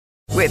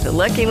With the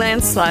Lucky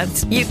Land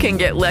Slots, you can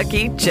get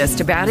lucky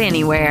just about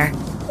anywhere.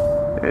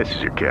 This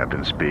is your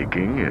captain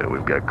speaking.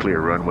 We've got clear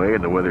runway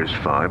and the weather's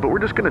fine, but we're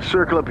just going to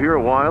circle up here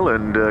a while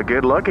and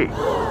get lucky.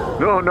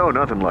 No,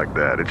 nothing like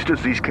that. It's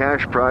just these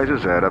cash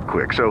prizes add up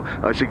quick. So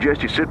I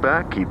suggest you sit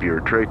back, keep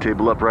your tray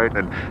table upright,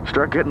 and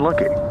start getting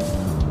lucky.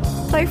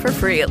 Play for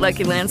free at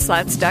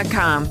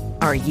LuckyLandSlots.com.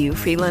 Are you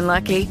feeling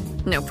lucky?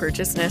 No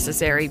purchase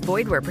necessary.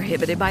 Void where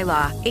prohibited by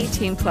law.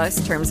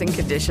 18+ terms and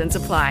conditions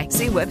apply.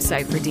 See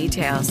website for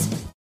details.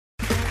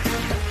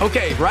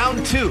 Okay,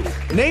 round two.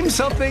 Name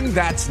something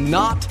that's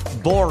not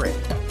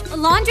boring. A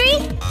laundry?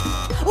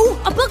 Ooh,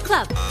 a book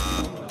club.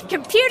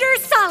 Computer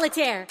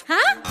solitaire,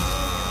 huh?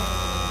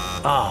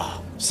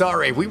 Ah,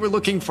 sorry, we were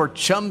looking for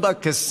Chumba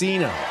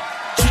Casino.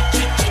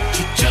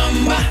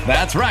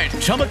 That's right,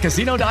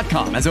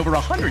 ChumbaCasino.com has over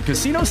 100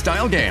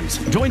 casino-style games.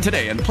 Join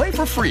today and play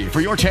for free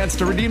for your chance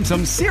to redeem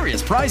some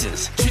serious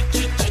prizes.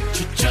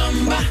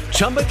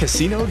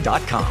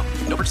 ChumbaCasino.com.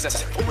 No purchase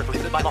necessary. Void where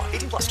prohibited by law.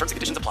 18+ terms and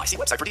conditions apply. See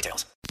website for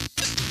details.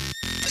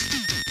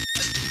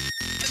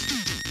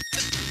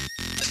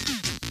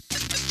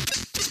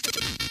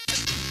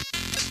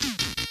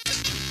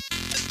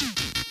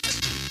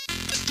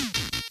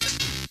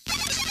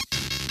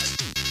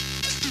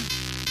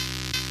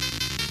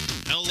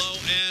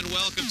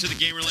 Welcome to the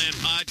Gamerland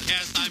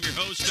Podcast. I'm your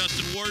host,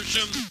 Justin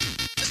Worsham.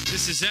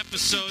 This is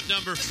episode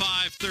number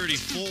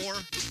 534.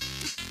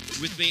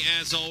 With me,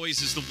 as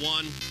always, is the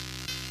one,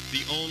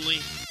 the only.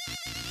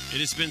 It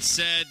has been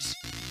said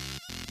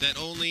that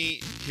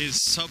only his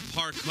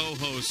subpar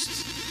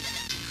co-host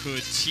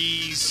could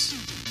tease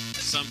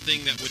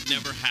something that would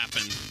never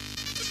happen.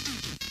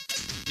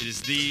 It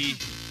is the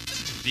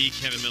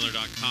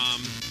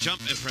KevinMiller.com.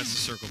 Jump and press the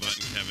circle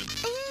button, Kevin.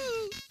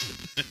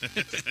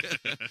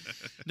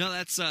 No,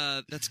 that's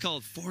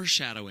called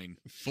foreshadowing.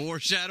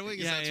 Foreshadowing?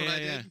 Is that what I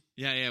did?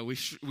 Yeah. We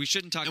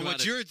shouldn't talk and about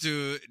it. And what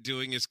you're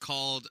doing is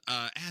called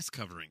ass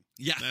covering.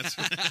 Yeah. That's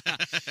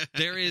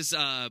there is,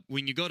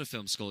 when you go to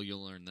film school,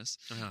 you'll learn this.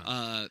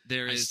 I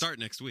start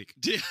next week.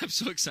 I'm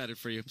so excited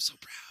for you. I'm so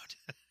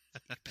proud.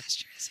 You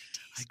passed your SATs.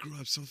 I grew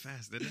up so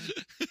fast, didn't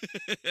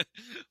I?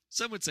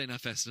 Some would say not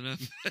fast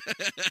enough.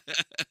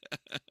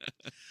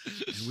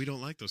 And we don't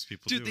like those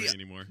people, do we,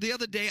 anymore? The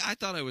other day, I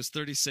thought I was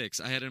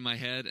 36. I had it in my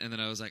head, and then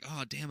I was like,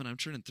 oh, damn it, I'm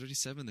turning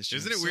 37 this year.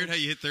 Isn't it weird how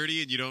you hit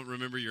 30 and you don't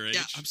remember your age?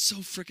 Yeah, I'm so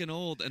freaking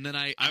old. And then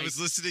I was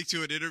listening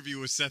to an interview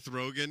with Seth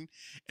Rogen,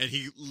 and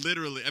he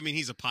literally, I mean,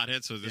 he's a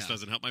pothead, so this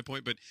doesn't help my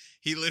point, but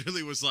he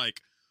literally was like,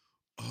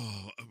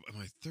 oh, am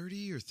I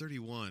 30 or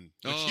 31?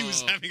 Like he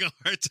was having a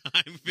hard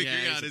time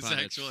figuring out his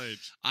actual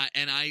age. I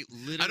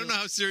don't know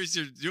how serious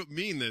you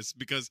mean this,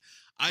 because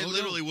I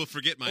literally will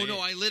forget my age. Oh,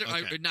 no,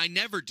 I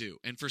never do.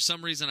 And for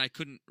some reason, I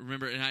couldn't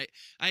remember. And I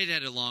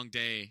had a long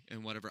day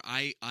and whatever.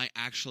 I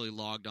actually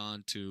logged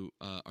on to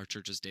our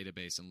church's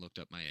database and looked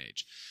up my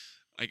age.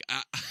 Like,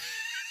 I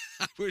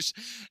wish,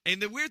 and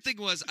the weird thing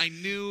was, I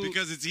knew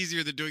because it's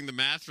easier than doing the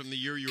math from the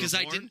year you were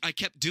born. I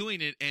kept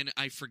doing it, and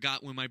I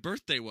forgot when my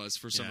birthday was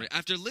for some reason.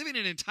 After living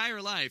an entire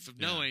life of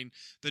knowing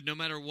that no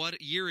matter what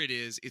year it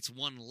is, it's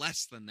one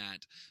less than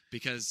that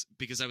because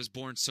I was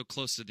born so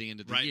close to the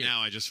end of the year. Right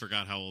now, I just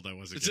forgot how old I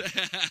was again.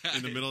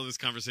 In the middle of this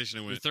conversation,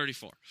 I went, "You're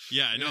 34."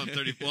 Yeah, I know I'm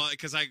 30. Well,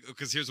 because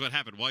here's what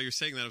happened. While you're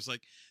saying that, I was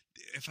like,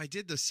 if I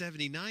did the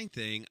 79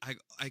 thing, I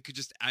could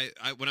just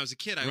when I was a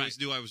kid, I always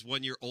knew I was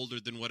 1 year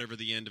older than whatever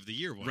the end of the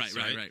year was.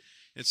 Right.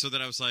 And so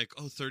then I was like,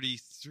 oh,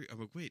 33. I'm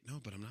like, wait, no,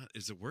 but I'm not.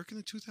 Is it work in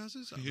the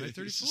 2000s? Am I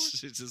 34?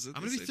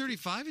 I'm going to be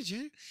 35 in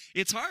January.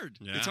 It's hard.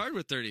 Yeah. It's hard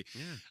with 30.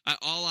 Yeah.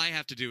 All I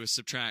have to do is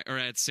subtract or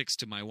add 6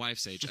 to my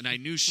wife's age, and I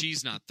knew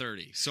she's not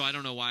 30, so I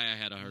don't know why I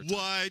had a hard time.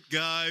 White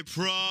guy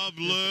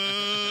problems.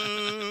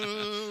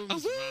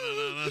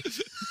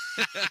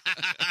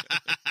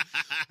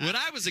 When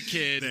I was a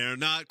kid, they're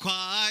not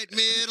quite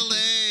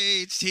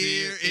middle-aged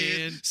here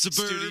in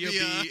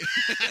suburbia.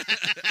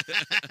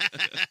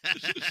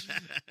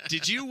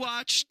 Did you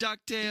watch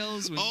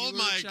DuckTales? Oh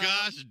my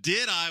gosh,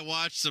 did I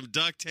watch some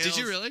DuckTales? Did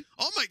you really?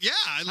 Oh my, yeah,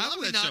 I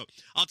love that show.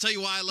 I'll tell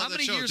you why I love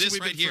that show. This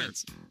right here.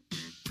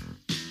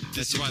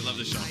 This is why I love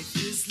this show. Life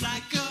is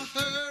like a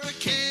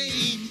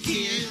hurricane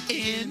here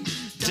in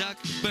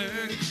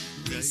Duckburg.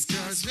 Race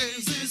cars,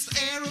 racers,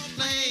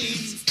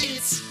 aeroplanes.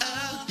 It's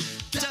a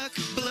duck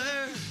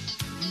blur.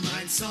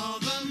 Might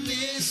solve a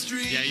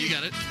mystery. Yeah, you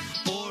got it.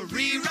 Or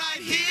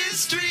rewrite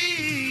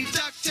history.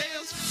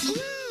 DuckTales.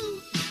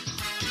 Woo!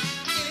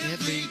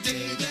 Every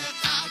day that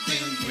I've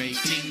been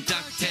waiting,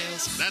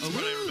 DuckTales. That's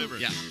what I remember.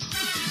 Yeah.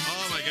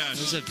 Oh my gosh.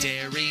 There's a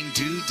daring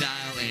do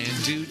dial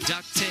and do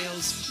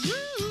DuckTales.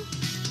 Woo!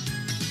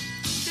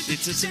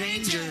 It's a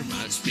stranger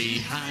much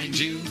behind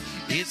you.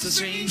 It's a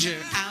stranger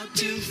out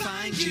to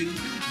find you.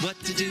 What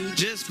to do?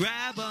 Just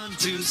grab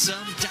onto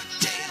some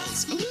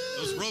DuckTales. Woo!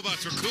 Those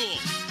robots are cool.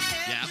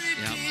 Yeah.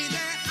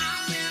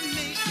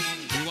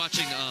 You're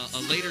watching a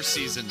later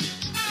season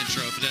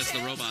intro if it has the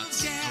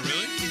robots. Oh,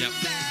 really? Yep.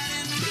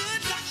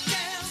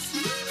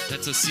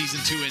 That's a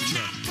season 2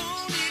 intro.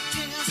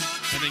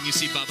 And then you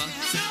see Bubba.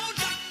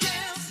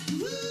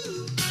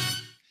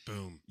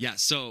 Boom. Yeah,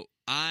 so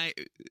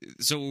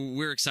so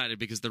we're excited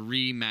because the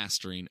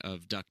remastering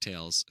of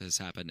DuckTales has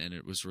happened, and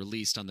it was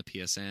released on the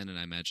PSN, and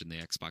I imagine the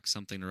Xbox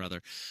something or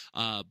other.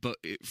 But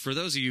for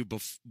those of you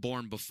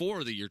born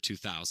before the year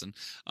 2000,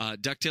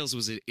 DuckTales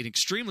was an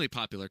extremely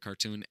popular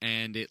cartoon,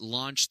 and it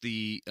launched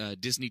the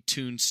Disney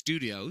Toon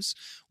Studios,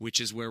 which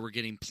is where we're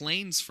getting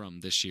Planes from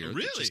this year.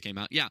 Really? That just came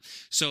out. Yeah.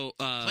 So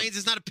Planes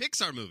is not a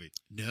Pixar movie.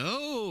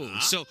 No.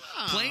 So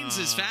Planes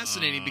is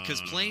fascinating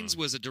because Planes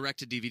was a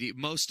direct-to-DVD.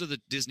 Most of the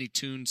Disney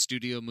Toon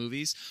Studio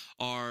movies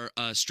are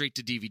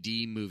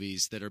straight-to-DVD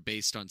movies that are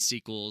based on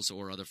sequels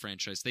or other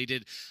franchise. They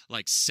did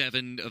like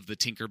 7 of the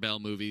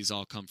Tinkerbell movies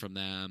all come from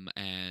them,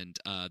 and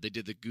they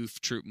did the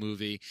Goof Troop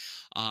movie.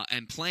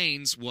 And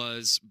Planes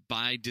was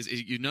by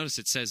Disney. You notice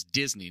it says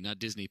Disney, not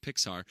Disney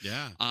Pixar.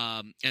 Yeah.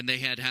 And they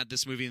had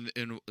this movie,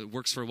 and it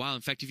works for a while.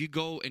 In fact, if you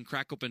go and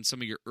crack open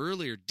some of your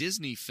earlier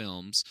Disney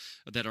films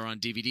that are on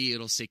DVD,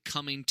 it'll say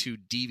coming to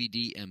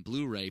DVD and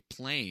Blu-ray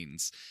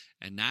Planes.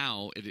 And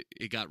now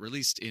it got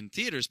released in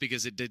theaters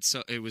because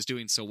it was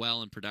doing so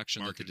well in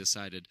production that they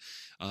decided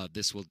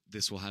this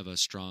will have a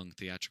strong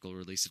theatrical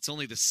release. It's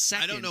only the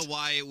second. I don't know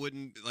why it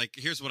wouldn't. Like,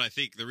 here's what I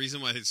think. The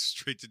reason why it's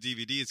straight to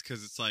DVD is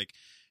because it's like,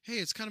 hey,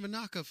 it's kind of a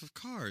knockoff of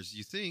Cars.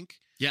 You think?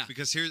 Yeah.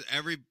 Because here's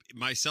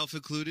myself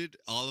included,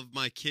 all of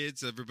my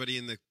kids, everybody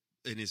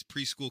in his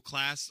preschool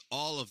class,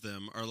 all of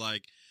them are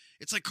like,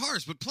 it's like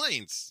Cars but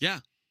planes.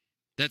 Yeah,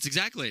 that's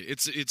exactly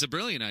it. It's a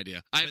brilliant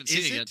idea. I haven't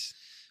seen it yet.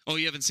 Oh,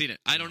 you haven't seen it?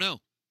 I don't know.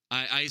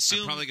 I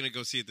assume I'm probably going to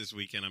go see it this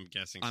weekend. I'm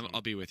guessing.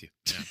 I'll be with you.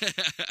 Yeah.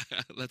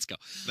 Let's go.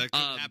 That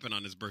could happen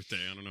on his birthday.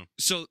 I don't know.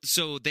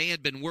 So they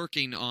had been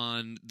working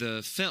on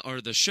the film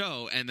or the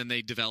show, and then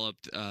they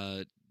developed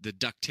the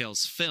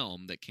DuckTales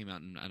film that came out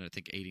in, I don't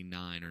think,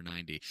 89 or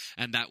 90.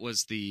 And that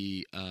was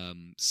the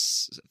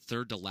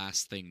third to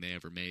last thing they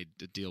ever made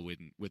to deal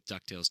with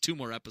DuckTales. 2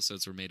 more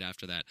episodes were made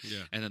after that.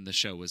 Yeah. And then the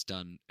show was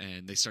done,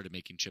 and they started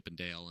making Chip and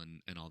Dale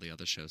and all the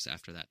other shows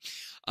after that.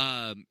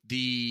 And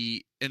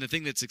the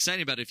thing that's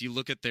exciting about it, if you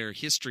look at their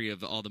history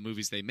of all the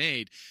movies they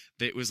made,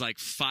 it was like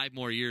 5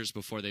 more years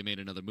before they made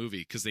another movie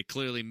because they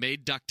clearly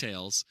made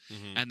DuckTales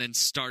and then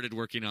started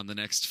working on the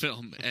next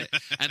film.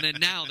 And then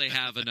now they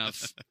have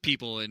enough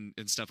people and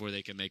stuff where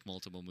they can make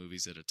multiple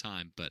movies at a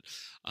time. But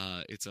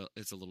it's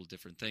a little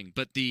different thing.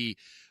 But the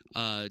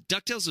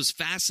DuckTales was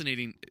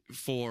fascinating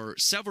for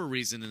several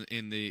reasons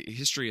in the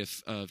history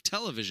of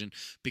television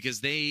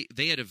because they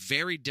had a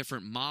very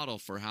different model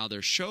for how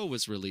their show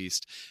was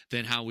released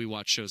than how we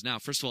watch shows now.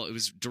 First of all, it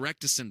was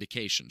direct to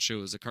syndication. Show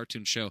was a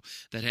cartoon show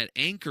that had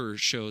anchor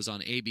shows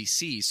on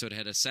ABC, so it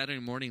had a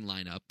Saturday morning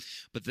lineup,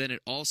 but then it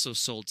also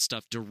sold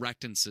stuff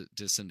direct into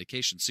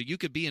syndication. So you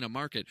could be in a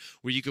market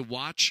where you could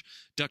watch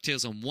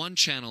DuckTales on one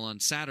channel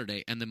on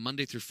Saturday and then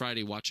Monday through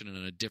Friday watch it on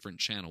a different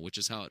channel, which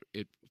is how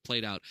it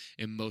played out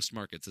in most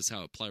markets. That's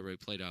how it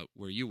played out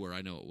where you were.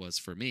 I know it was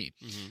for me.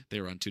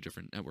 They were on 2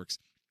 different networks.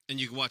 And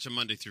you can watch them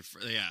Monday through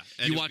Friday. Yeah.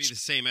 And it would be the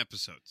same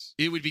episodes.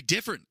 It would be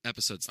different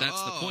episodes.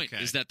 That's the point,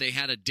 is that they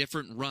had a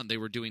different run. They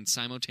were doing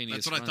simultaneous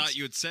That's what runs. I thought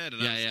you had said.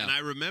 And and I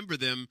remember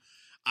them,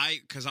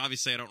 because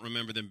obviously I don't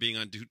remember them being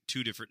on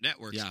 2 different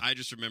networks. Yeah. I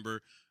just remember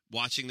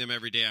watching them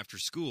every day after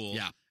school.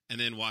 Yeah. And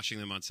then watching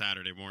them on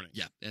Saturday morning.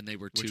 Yeah, and they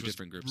were 2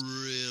 different groups.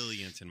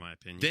 Brilliant, in my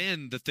opinion.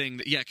 Then the thing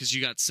that, because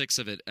you got 6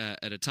 of it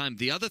at a time.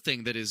 The other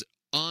thing that is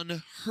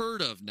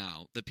unheard of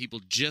now that people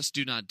just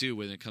do not do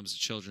when it comes to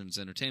children's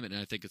entertainment,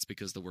 and I think it's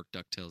because the work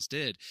DuckTales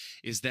did,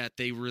 is that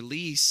they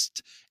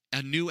released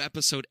a new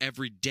episode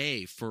every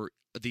day for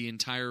the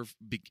entire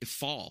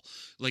fall.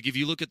 Like if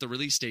you look at the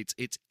release dates,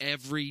 it's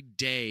every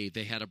day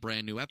they had a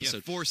brand new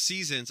episode. 4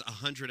 seasons,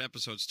 100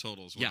 episodes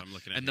total is what I'm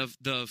looking at. And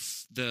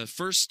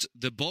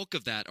the bulk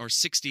of that are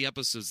 60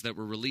 episodes that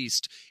were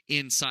released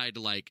inside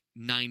like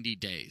 90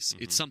 days.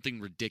 It's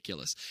something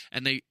ridiculous.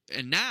 And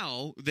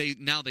now they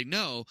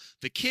know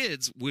the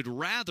kids would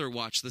rather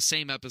watch the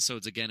same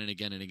episodes again and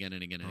again and again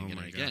and again and again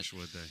and again. Gosh,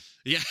 would they?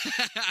 Yeah.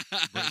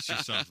 Brace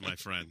yourself, my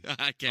friend.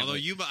 I can't. Although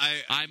wait.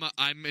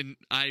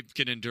 I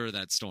can endure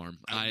that storm.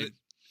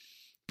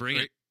 Bring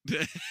it.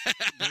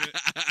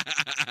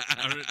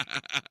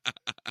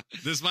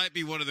 This might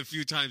be one of the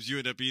few times you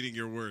end up eating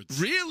your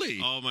words. Really?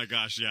 Oh my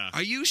gosh, yeah.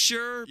 Are you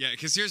sure? Yeah,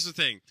 because here's the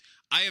thing.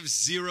 I have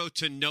 0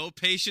 to no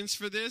patience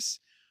for this,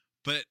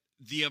 but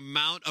the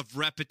amount of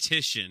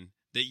repetition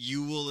that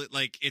you will,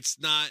 like, it's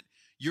not,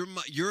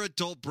 your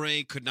adult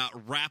brain could not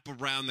wrap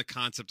around the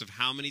concept of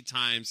how many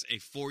times a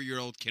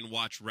 4-year-old can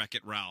watch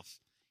Wreck-It Ralph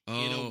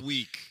in a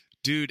week.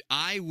 Dude,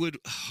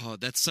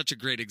 that's such a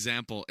great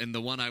example. And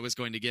the one I was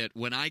going to get,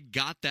 when I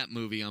got that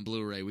movie on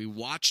Blu-ray, we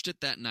watched it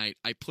that night.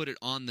 I put it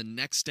on the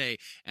next day,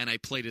 and I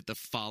played it the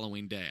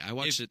following day. I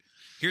watched it.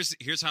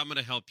 Here's how I'm going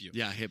to help you.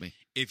 Yeah, hit me.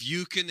 If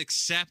you can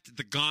accept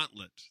the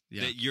gauntlet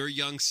that your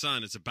young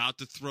son is about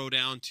to throw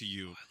down to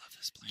you, I love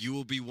this play. You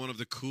will be one of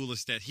the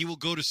coolest. He will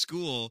go to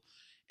school,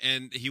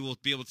 and he will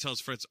be able to tell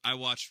his friends, I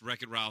watched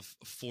Wreck-It Ralph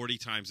 40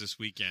 times this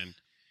weekend.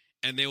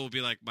 And they will be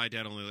like, my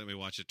dad only let me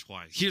watch it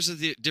twice. Here's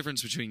the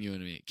difference between you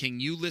and me. Can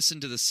you listen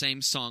to the same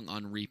song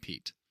on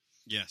repeat?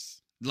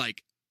 Yes.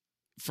 Like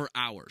for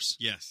hours.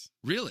 Yes.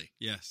 Really?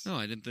 Yes. No,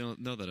 I didn't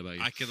know that about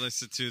you. I could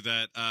listen to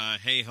that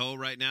Hey Ho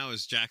right now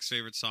is Jack's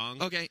favorite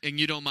song. Okay, and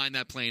you don't mind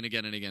that playing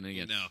again and again and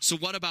again. No. So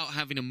what about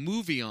having a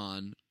movie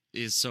on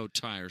is so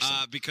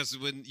tiresome? Because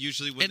when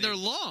they're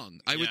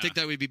long. I would think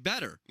that would be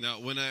better. No,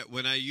 when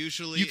I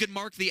usually you can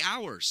mark the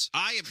hours.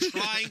 I am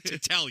trying to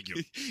tell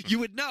you. You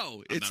would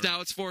know. It's now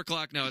it's 4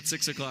 o'clock. Now it's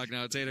 6 o'clock.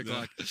 Now it's 8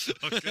 o'clock.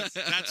 Okay,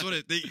 that's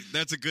what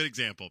that's a good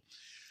example.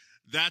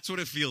 That's what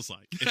it feels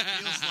like. It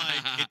feels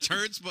like it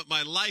turns what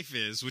my life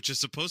is, which is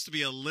supposed to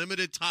be a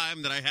limited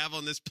time that I have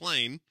on this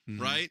plane,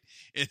 right?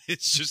 And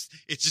it's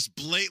just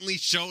blatantly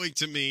showing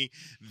to me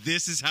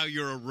this is how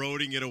you're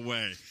eroding it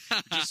away.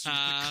 Just the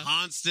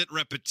constant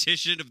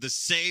repetition of the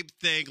same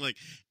thing. Like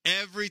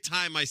every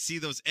time I see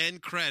those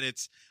end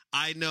credits,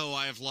 I know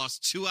I have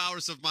lost 2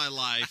 hours of my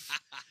life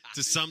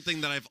to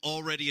something that I've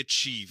already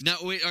achieved. Now,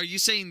 wait, are you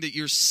saying that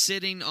you're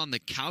sitting on the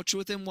couch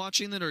with him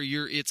watching it, or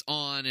it's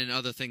on and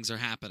other things are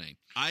happening?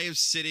 I am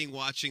sitting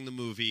watching the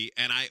movie,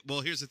 and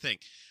well, here's the thing.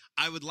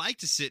 I would like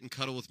to sit and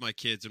cuddle with my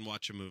kids and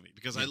watch a movie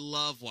because I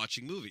love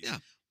watching movies. Yeah.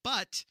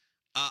 But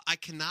I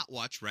cannot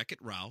watch Wreck-It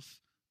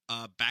Ralph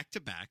back to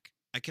back.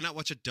 I cannot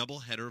watch a double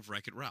header of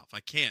Wreck-It Ralph.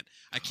 I can't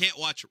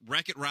watch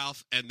Wreck-It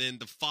Ralph and then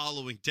the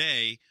following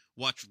day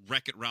watch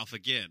Wreck-It Ralph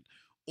again.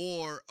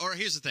 Or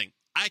here's the thing.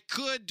 I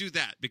could do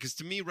that because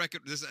to me,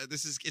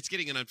 it's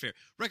getting unfair.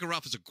 Wreck-It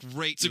Ralph is a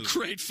great movie. It's a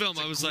great film.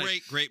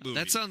 Great movie.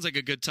 That sounds like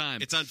a good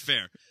time. It's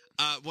unfair.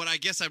 What I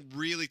guess I'm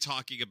really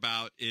talking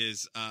about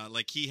is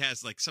like he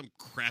has like some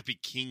crappy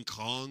King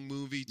Kong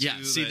movie too. Yeah,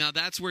 see, now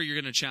that's where you're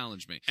going to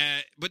challenge me.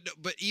 But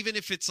even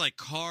if it's like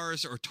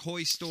Cars or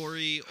Toy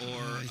Story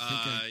or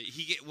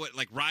he get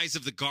like Rise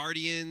of the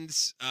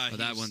Guardians.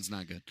 That one's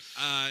not good.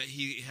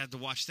 He had to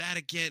watch that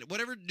again.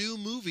 Whatever new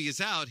movie is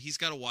out, he's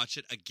got to watch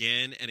it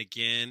again and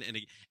again and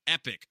again.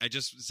 Epic. I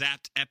just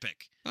zapped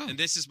Epic. Oh. And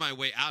this is my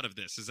way out of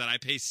this, is that I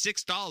pay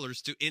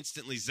 $6 to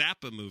instantly zap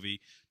a movie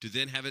to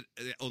then have it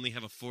only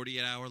have a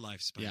 48-hour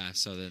lifespan. Yeah,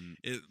 so then...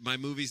 my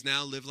movies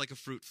now live like a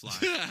fruit fly.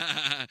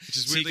 Which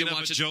is so weirdly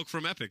enough a joke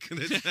from Epic.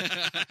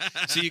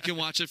 So you can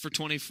watch it for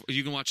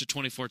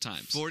 24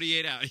 times.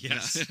 48 hours,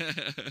 yes. Yeah.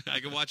 I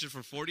can watch it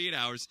for 48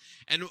 hours.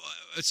 And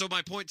so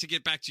my point, to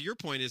get back to your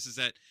point, is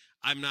that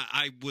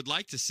I would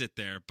like to sit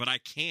there, but I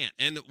can't.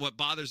 And what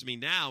bothers me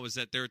now is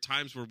that there are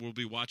times where we'll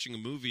be watching a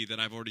movie that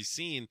I've already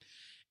seen,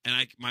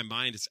 and my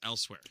mind is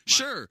elsewhere.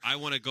 Sure. I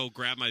want to go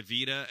grab my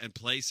Vita and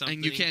play something.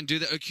 And you can't do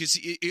that because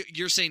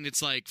you're saying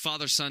it's like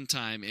father-son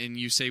time, and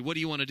you say, what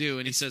do you want to do?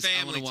 And he says,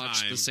 I want to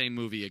watch the same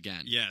movie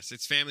again. Yes,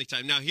 it's family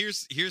time. Now,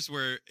 here's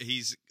where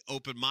he's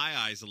opened my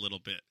eyes a little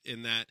bit,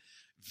 in that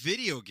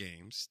video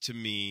games, to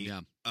me,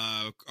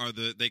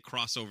 they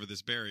cross over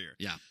this barrier.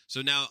 Yeah.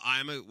 So now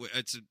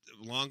it's a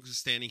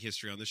long-standing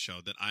history on this show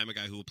that I'm a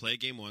guy who will play a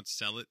game once,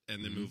 sell it,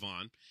 and then move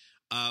on.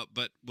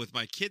 But with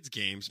my kids'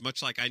 games,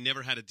 much like I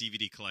never had a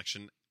DVD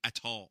collection at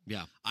all.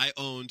 Yeah. I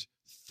owned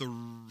 4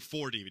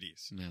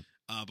 DVDs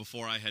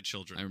before I had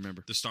children. I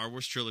remember. The Star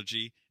Wars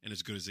trilogy and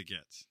As Good as It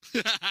Gets.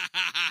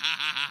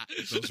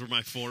 Those were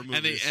my 4 movies.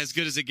 And As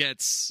Good as It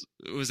Gets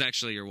was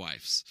actually your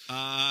wife's.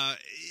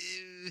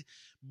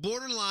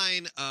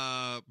 Borderline,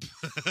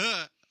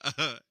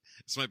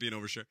 this might be an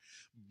overshare,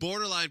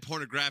 borderline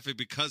pornographic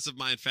because of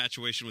my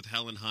infatuation with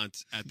Helen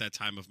Hunt at that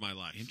time of my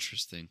life.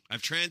 Interesting.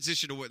 I've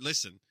transitioned away.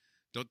 Listen,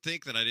 don't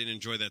think that I didn't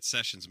enjoy that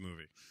Sessions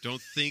movie.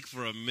 Don't think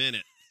for a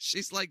minute.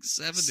 She's like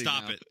 70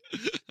 Stop now. it.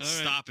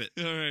 Stop it.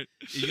 All right.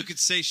 You could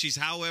say she's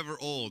however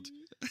old.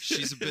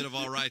 She's a bit of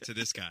all right to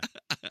this guy.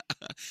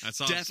 That's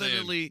all I'm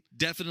saying.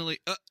 Definitely.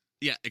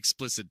 Yeah,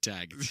 explicit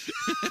tag.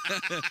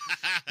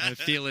 I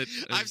feel it.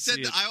 All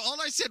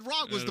I said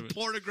wrong was the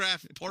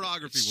pornography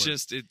it's word.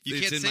 Just you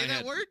it's can't in say my that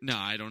head. word? No,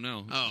 I don't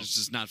know. Oh. It's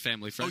just not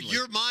family friendly. Oh,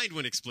 your mind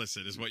went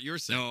explicit is what you're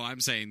saying. No, I'm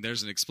saying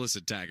there's an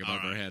explicit tag above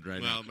her head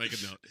right now. Well, make a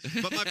note.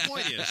 But my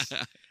point is,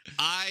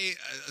 I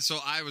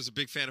was a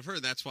big fan of her,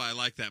 and that's why I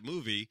like that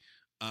movie.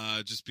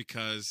 Just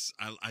because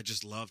I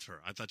just loved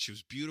her. I thought she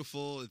was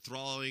beautiful,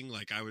 enthralling.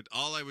 Like I would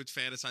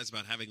fantasize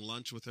about having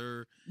lunch with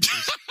her.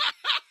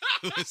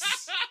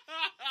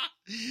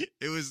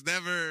 It was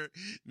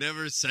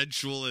never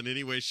sensual in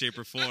any way, shape,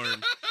 or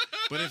form.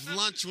 But if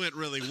lunch went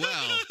really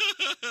well,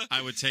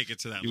 I would take it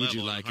to that level. Would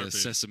you like a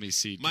sesame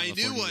seed? My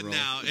California new one roll?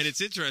 now, and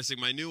it's interesting.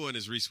 My new one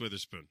is Reese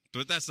Witherspoon,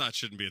 but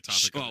shouldn't be a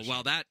topic. Oh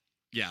well,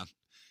 yeah.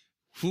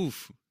 Whew.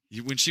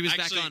 When she was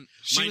back on,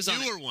 She was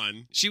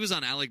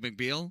on Ally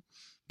McBeal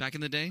back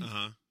in the day.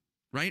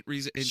 Right?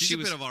 And she's a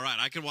bit of all right.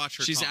 I could watch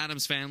her. She's talk.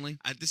 Addams Family.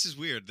 This is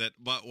weird.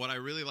 But what I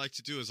really like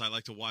to do is I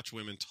like to watch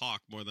women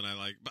talk more than I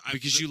like.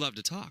 Because you love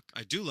to talk.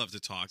 I do love to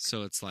talk.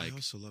 So it's like I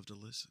also love to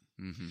listen.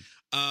 Mm-hmm.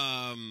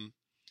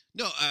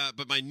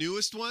 But my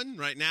newest one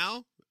right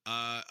now,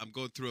 I'm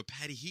going through a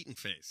Patty Heaton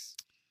phase.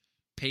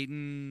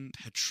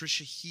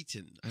 Patricia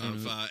Heaton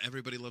of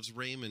Everybody Loves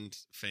Raymond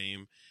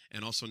fame,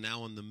 and also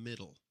now on The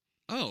Middle.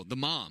 Oh, the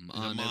mom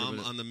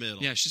on The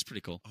Middle. Yeah, she's pretty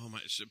cool. Oh my,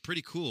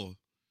 pretty cool.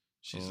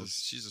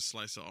 She's a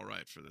slice of all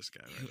right for this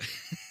guy, right?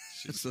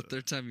 That's the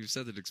third time you've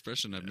said that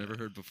expression I've never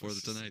heard before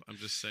tonight. I'm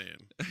just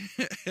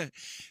saying.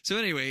 So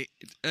anyway,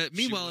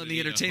 meanwhile in the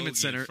entertainment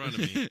center, in front of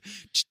me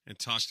and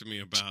talk to me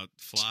about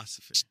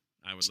philosophy,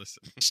 I would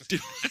listen.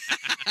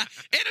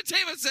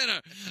 Entertainment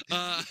center.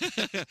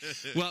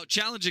 Well,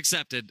 challenge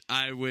accepted.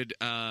 I would.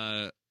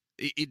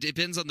 It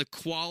depends on the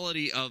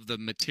quality of the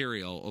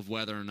material of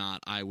whether or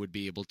not I would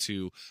be able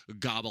to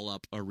gobble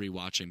up a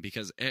rewatching,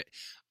 because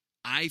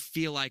I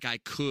feel like I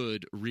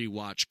could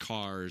rewatch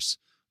Cars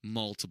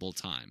multiple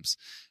times.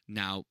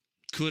 Now,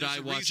 could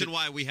I watch the reason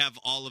why we have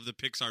all of the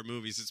Pixar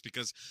movies is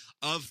because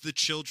of the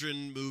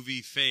children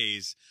movie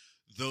phase.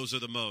 Those are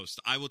the most.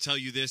 I will tell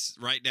you this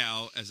right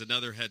now as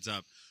another heads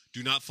up.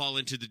 Do not fall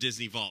into the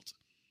Disney vault.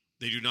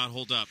 They do not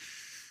hold up.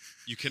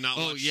 You cannot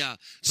watch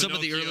some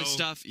of the Pinocchio. early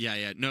stuff.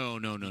 Yeah. No.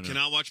 You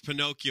cannot watch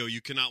Pinocchio.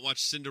 You cannot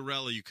watch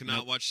Cinderella. You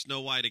cannot watch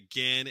Snow White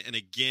again and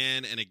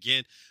again and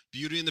again.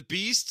 Beauty and the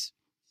Beast?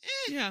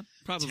 Yeah,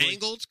 probably.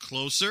 Tangled?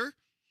 Closer.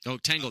 Oh,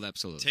 Tangled,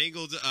 absolutely.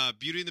 Tangled,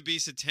 Beauty and the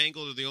Beast and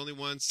Tangled are the only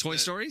ones. Toy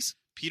Stories?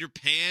 Peter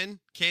Pan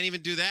can't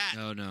even do that.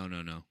 Oh, no.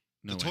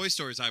 The Toy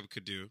Stories I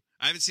could do.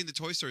 I haven't seen the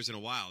Toy Stories in a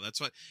while.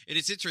 That's what, and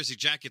it's interesting.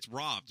 Jack gets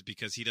robbed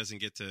because he doesn't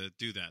get to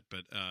do that.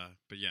 But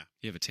yeah,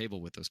 you have a table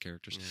with those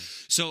characters. Yeah.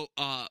 So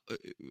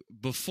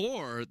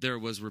before there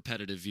was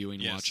repetitive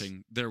viewing,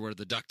 watching, there were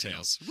the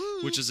DuckTales,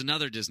 which is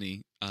another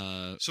Disney.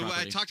 So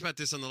I talked about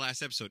this on the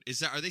last episode.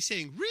 Are they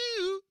saying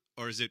 "woo"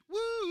 or is it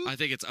 "woo"? I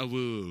think it's "a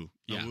woo."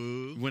 Yeah.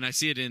 A-woo. When I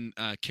see it in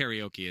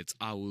karaoke, it's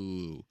 "a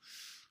woo."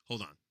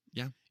 Hold on.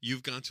 Yeah.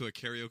 You've gone to a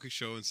karaoke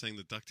show and sang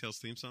the DuckTales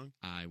theme song?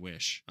 I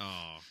wish.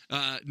 Oh.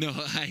 No,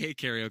 I hate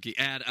karaoke.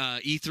 At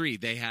E3,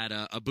 they had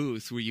a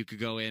booth where you could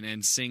go in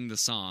and sing the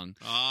song.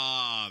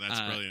 Oh,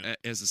 that's brilliant.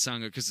 As a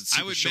song, because it's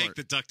super short. I would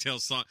make the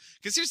DuckTales song.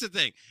 Because here's the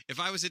thing. If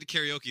I was into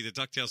karaoke, the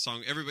DuckTales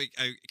song,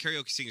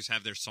 karaoke singers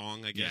have their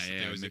song, I guess.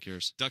 Yeah, make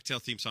yours.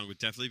 DuckTales theme song would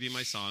definitely be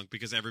my song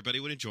because everybody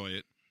would enjoy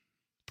it.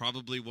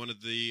 Probably one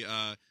of the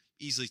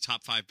easily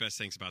top 5 best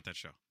things about that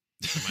show.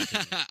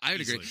 I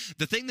would agree.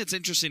 The thing that's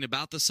interesting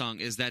about the song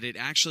is that it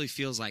actually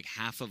feels like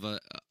half of a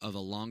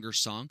longer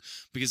song,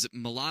 because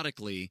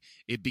melodically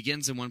it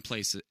begins in one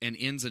place and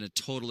ends in a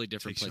totally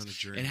different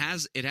place.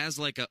 It has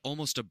like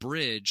almost a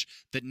bridge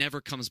that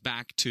never comes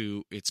back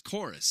to its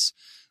chorus.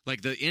 Like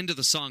the end of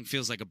the song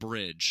feels like a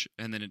bridge,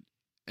 and then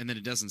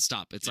it doesn't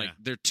stop. It's like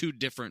they're two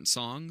different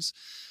songs,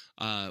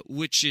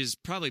 which is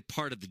probably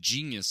part of the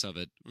genius of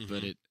it. Mm-hmm.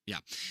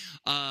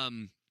 But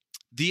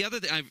the other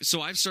thing,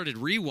 I've started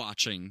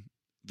rewatching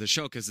the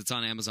show because it's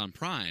on Amazon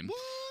Prime.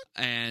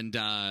 What? And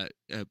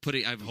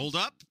hold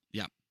up?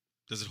 Yeah.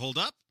 Does it hold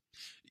up?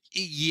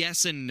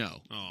 Yes and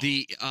no. Oh.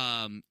 The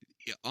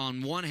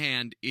on one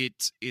hand,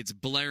 it's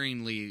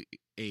blaringly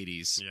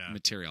 80s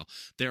material.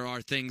 There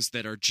are things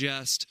that are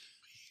just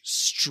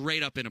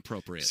straight up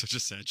inappropriate. Such a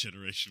sad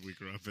generation we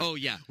grew up in. Oh,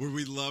 yeah. Where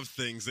we love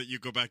things that you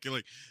go back and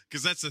like,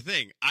 because that's the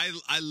thing.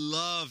 I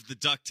love the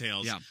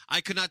DuckTales. Yeah.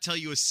 I could not tell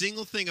you a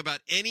single thing about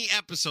any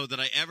episode that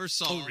I ever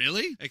saw. Oh,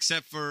 really?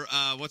 Except for,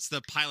 what's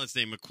the pilot's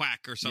name?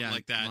 McQuack or something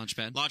like that.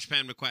 Launchpad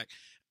McQuack.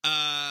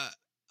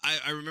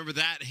 I remember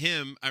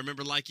him. I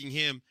remember liking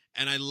him,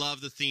 and I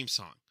love the theme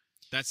song.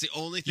 That's the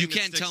only thing. You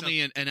can't tell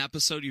me an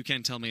episode. You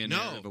can't tell me a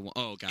narrative. No.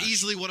 Oh, gosh.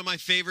 Easily one of my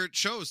favorite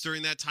shows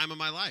during that time of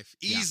my life.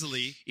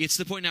 Easily. Yeah. It's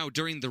the point now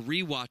during the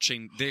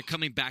rewatching, they're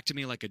coming back to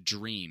me like a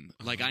dream.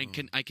 Like I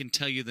can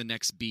tell you the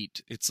next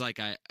beat. It's like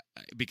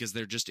because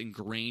they're just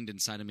ingrained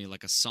inside of me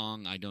like a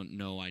song I don't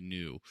know I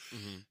knew.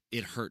 Mm-hmm.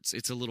 It hurts.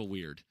 It's a little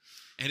weird.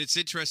 And it's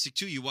interesting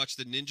too. You watch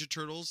the Ninja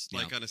Turtles, you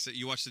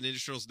watch the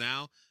Ninja Turtles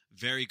now.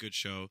 Very good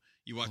show.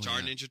 You watch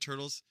our Ninja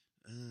Turtles.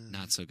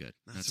 Not so good.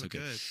 Not so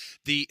good.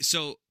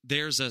 So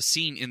there's a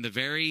scene in the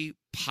very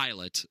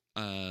pilot,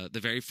 the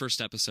very first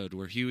episode,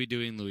 where Huey,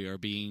 Dewey, and Louie are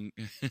being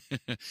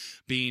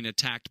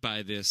attacked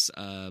by this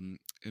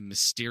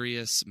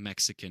mysterious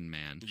Mexican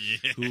man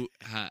who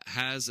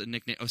has a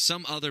nickname. Oh,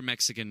 some other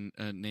Mexican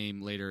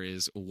name later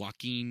is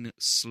Joaquin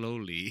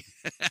Slowly,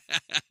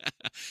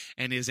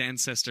 and his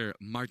ancestor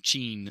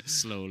Marcin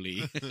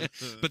Slowly.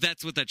 But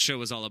that's what that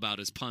show is all about,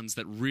 is puns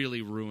that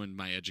really ruined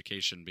my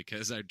education,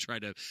 because I try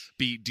to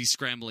be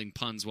descrambling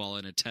puns while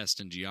in a test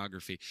in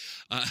geography.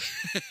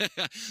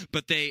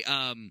 But they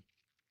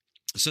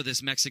so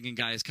this Mexican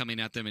guy is coming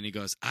at them, and he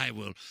goes, "I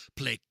will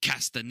play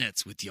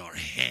castanets with your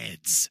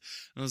heads."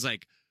 And I was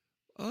like,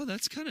 oh,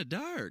 that's kind of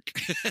dark.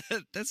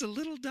 That's a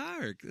little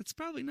dark. That's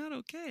probably not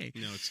okay.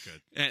 No, it's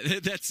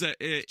good. That's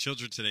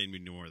children today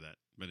need more of that.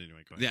 But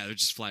anyway, go ahead. Yeah, they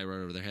just fly right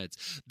over their heads.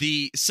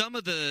 Some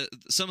of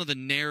the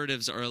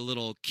narratives are a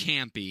little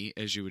campy,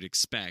 as you would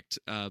expect.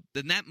 And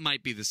that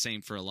might be the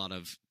same for a lot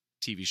of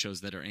TV shows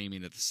that are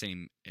aiming at the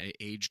same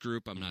age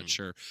group. I'm not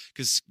sure,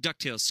 because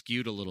DuckTales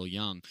skewed a little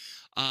young.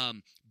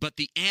 But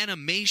the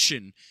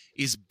animation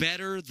is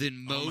better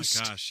than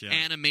most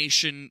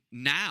animation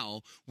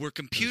now, where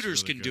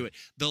computers can do it.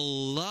 The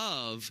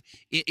love...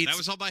 that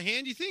was all by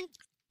hand, you think?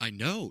 I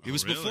know. It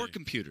was before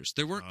computers.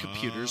 There weren't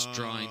computers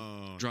drawing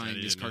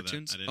these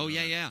cartoons. I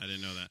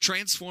didn't know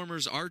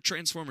that. Our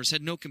Transformers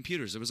had no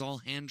computers. It was all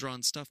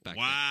hand-drawn stuff back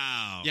then.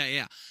 Wow.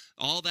 Yeah.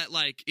 All that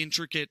like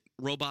intricate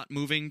robot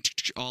moving,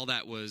 all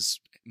that was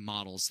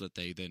models that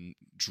they then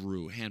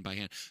drew hand by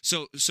hand.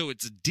 So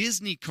it's a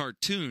Disney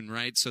cartoon,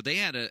 right? So they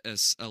had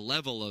a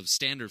level of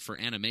standard for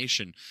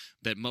animation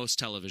that most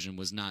television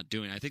was not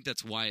doing. I think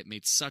that's why it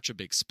made such a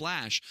big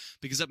splash,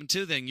 because up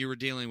until then you were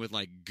dealing with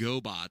like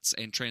GoBots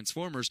and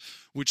Transformers,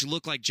 which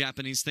look like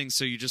Japanese things.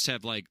 So you just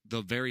have like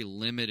the very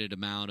limited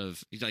amount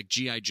of like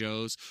G.I.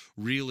 Joe's,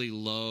 really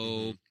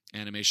low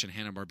animation,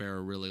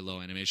 Hanna-Barbera, really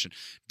low animation.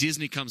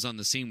 Disney comes on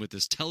the scene with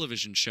this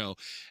television show,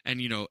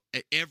 and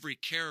every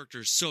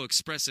character is so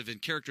expressive,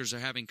 and characters are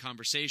having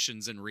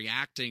conversations and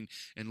reacting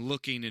and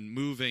looking and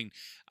moving.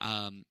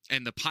 And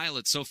the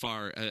pilot so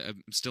far,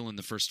 I'm still in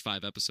the first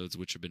 5 episodes,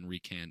 which have been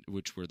recanned,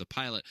 which were the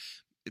pilot.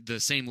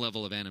 The same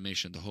level of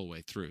animation the whole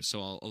way through.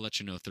 So I'll let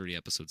you know 30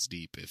 episodes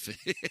deep if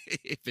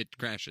if it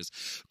crashes.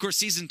 Of course,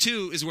 season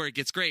 2 is where it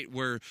gets great,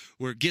 where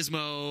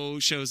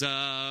Gizmo shows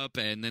up,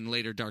 and then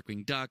later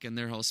Darkwing Duck and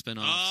their whole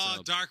spinoff.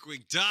 Oh,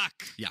 Darkwing Duck.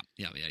 Yeah.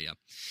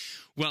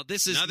 Well,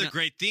 this is another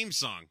great theme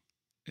song.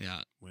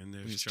 Yeah. When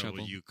there's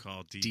trouble, you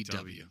call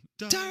DW.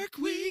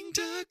 Darkwing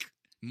Duck.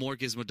 More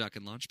Gizmo Duck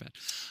and Launchpad.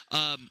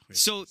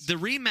 So the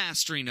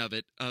remastering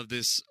of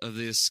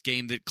this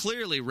game that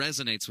clearly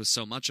resonates with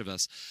so much of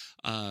us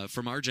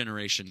from our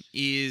generation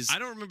is... I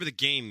don't remember the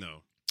game,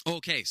 though.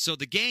 Okay, so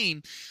the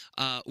game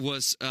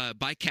was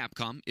by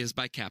Capcom,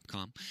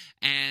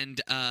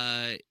 and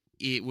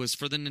it was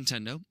for the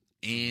Nintendo.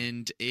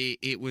 And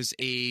it was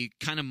a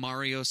kind of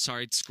Mario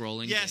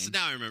side-scrolling game. Yes,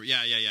 now I remember.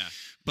 Yeah.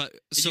 But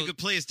so you could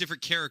play as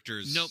different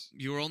characters. Nope,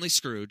 you were only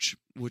Scrooge,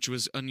 which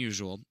was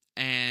unusual.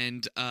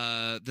 And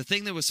the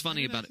thing that was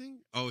funny about it,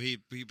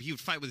 he would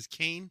fight with his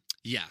cane.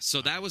 Yeah,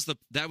 so that was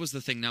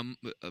the thing. Now,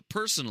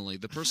 personally,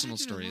 the personal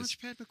story is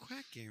Launchpad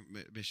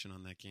McQuack mission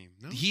on that game.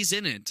 No, he's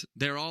in it.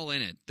 They're all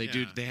in it.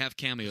 They have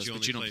cameos,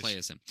 but you don't play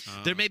as him.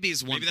 There maybe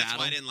is one. Maybe that's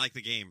battle. why I didn't like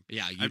the game.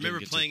 Yeah, I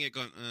remember playing it,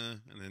 going,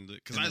 and then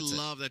because I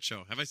love that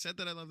show. Have I said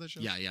that I love that show?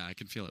 Yeah, I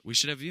can feel it. We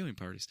should have viewing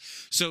parties.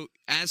 So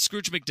as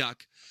Scrooge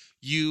McDuck,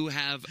 you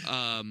have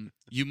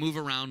you move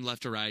around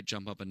left to right,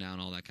 jump up and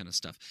down, all that kind of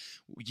stuff.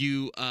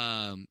 You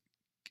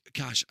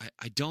gosh,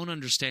 I don't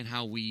understand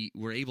how we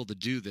were able to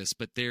do this,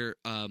 but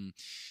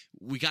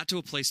we got to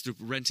a place through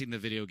renting the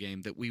video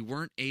game that we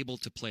weren't able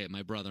to play it.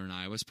 My brother and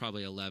I was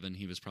probably 11,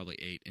 he was probably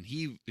 8, and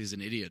he is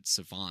an idiot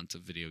savant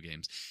of video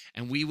games.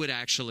 And we would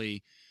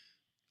actually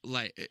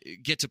like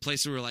get to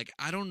places where we're like,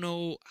 I don't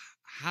know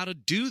how to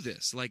do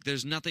this. Like,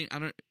 there's nothing.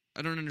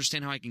 I don't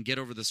understand how I can get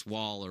over this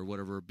wall or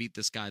whatever, or beat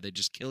this guy. They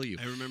just kill you.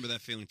 I remember that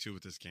feeling too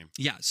with this game.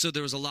 Yeah, so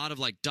there was a lot of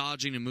like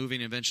dodging and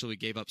moving. And eventually we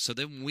gave up. So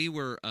then we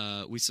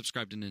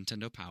subscribed to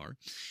Nintendo Power,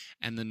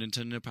 and the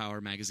Nintendo Power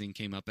magazine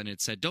came up and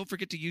it said, don't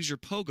forget to use your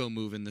pogo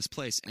move in this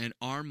place. And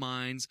our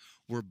minds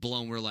were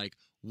blown. We're like,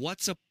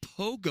 what's a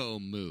pogo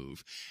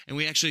move? And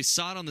we actually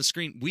saw it on the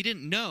screen. We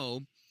didn't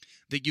know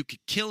that you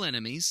could kill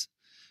enemies.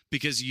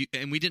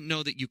 And we didn't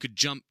know that you could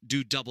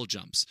do double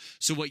jumps.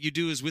 So what you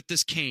do is with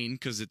this cane,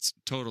 because it's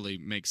totally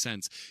makes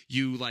sense,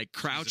 you like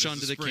crouch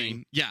onto the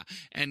cane. Yeah.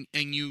 And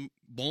you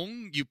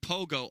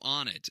pogo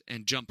on it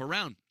and jump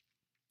around.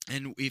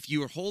 And if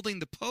you are holding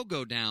the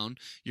pogo down,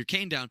 your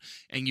cane down,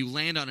 and you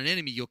land on an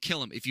enemy, you'll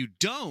kill him. If you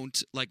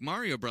don't, like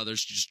Mario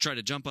Brothers, you just try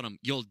to jump on him,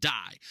 you'll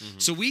die. Mm-hmm.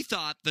 So we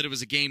thought that it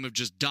was a game of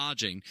just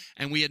dodging,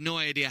 and we had no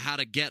idea how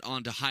to get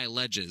onto high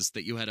ledges,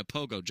 that you had a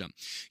pogo jump.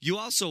 You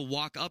also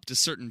walk up to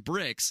certain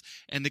bricks,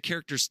 and the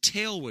character's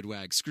tail would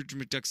wag. Scrooge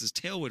McDuck's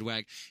tail would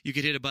wag. You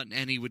could hit a button,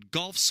 and he would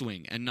golf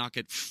swing and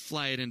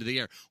fly it into the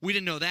air. We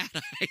didn't know that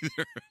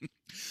either.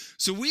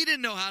 So we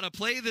didn't know how to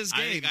play this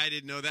game. I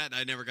didn't know that.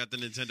 I never got the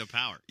Nintendo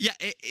Power. Yeah,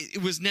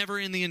 it was never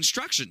in the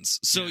instructions.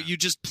 So you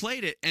just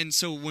played it. And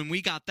so when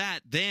we got that,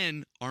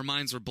 then our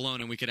minds were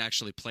blown and we could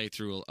actually play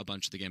through a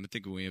bunch of the game. I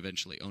think we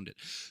eventually owned it.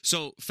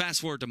 So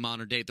fast forward to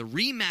modern day. The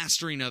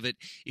remastering of it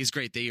is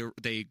great.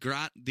 They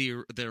got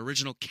the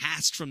original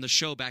cast from the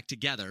show back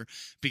together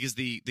because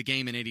the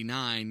game in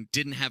 89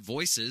 didn't have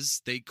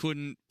voices. They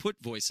couldn't put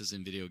voices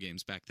in video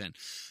games back then.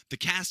 The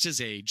cast has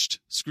aged.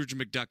 Scrooge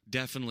McDuck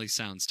definitely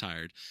sounds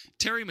tired.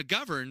 Terry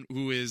McGovern,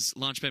 who is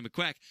Launchpad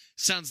McQuack,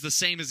 sounds the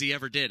same as he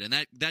ever did, and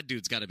that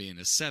dude's got to be in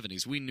his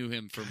 70s. We knew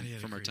him from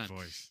our time.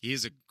 Voice. He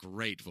has a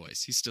great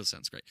voice. He still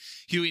sounds great.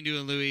 Huey,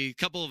 Newton, Louie, a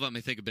couple of them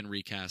I think have been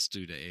recast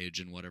due to age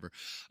and whatever.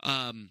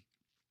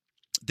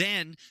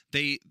 Then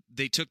they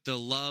took the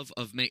love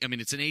of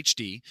it's an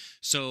HD,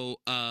 so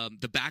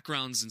the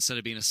backgrounds, instead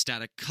of being a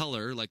static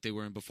color like they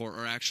were in before,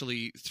 are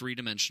actually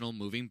three-dimensional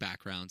moving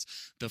backgrounds.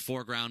 The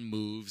foreground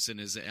moves and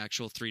is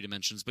actual 3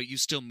 dimensions, but you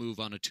still move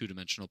on a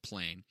 2-dimensional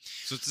plane.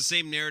 So it's the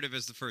same narrative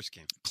as the first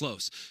game.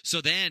 Close. So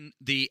then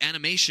the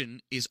animation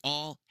is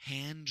all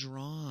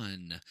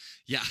hand-drawn.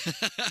 Yeah.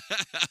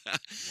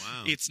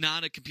 Wow. It's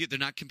not a computer. They're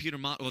not computer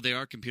models. Well, they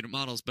are computer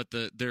models, but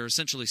they're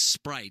essentially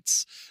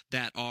sprites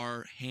that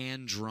are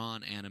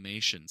hand-drawn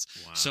animations.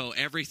 Wow. So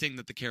everything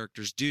that the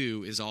characters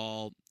do is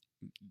all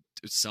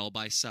cell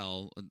by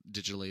cell,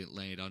 digitally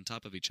laid on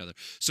top of each other.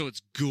 So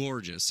it's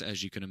gorgeous,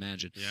 as you can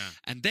imagine. Yeah.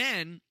 And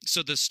then,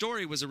 so the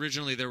story was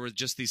originally there were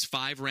just these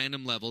 5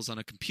 random levels on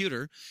a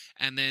computer,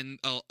 and then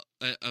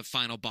a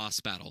final boss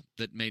battle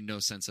that made no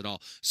sense at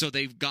all. So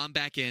they've gone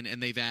back in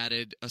and they've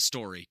added a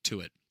story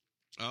to it.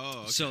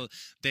 Oh, okay. So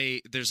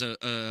there's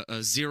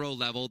a 0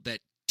 level that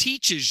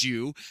teaches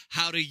you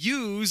how to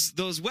use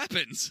those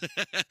weapons.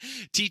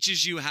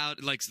 Teaches you how,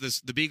 like,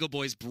 the Beagle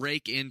Boys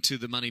break into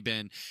the money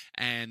bin,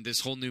 and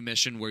this whole new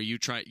mission where you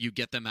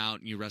get them out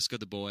and you rescue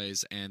the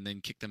boys and then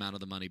kick them out of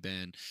the money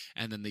bin,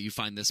 and then you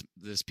find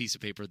this piece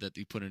of paper that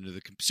you put into the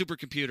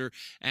supercomputer,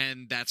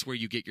 and that's where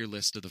you get your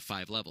list of the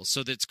 5 levels.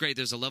 So that's great.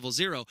 There's a level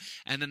 0,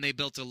 and then they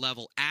built a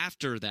level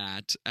after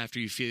that, after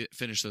you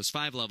finish those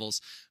 5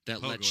 levels,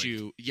 that lets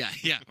you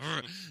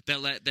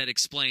that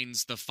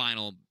explains the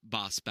final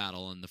boss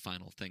battle and the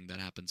final thing that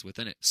happens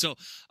within it. So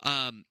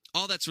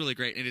all that's really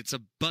great, and it's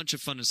a bunch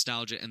of fun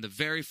nostalgia. And the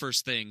very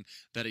first thing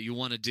that you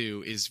want to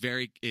do is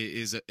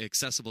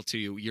accessible to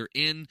you. You're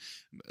in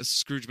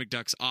Scrooge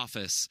McDuck's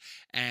office,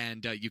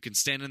 and you can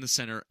stand in the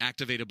center,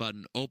 activate a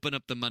button, open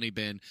up the money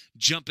bin,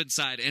 jump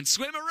inside, and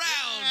swim around.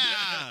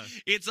 Yeah.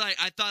 It's like,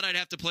 I thought I'd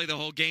have to play the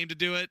whole game to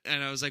do it,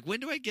 and I was like, when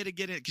do I get in?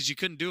 Because you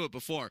couldn't do it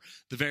before.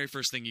 The very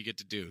first thing you get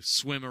to do,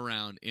 swim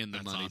around in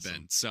the money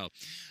bin. So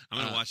I'm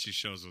going to watch these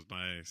shows with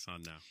my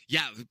son now.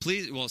 Yeah,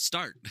 please. Well,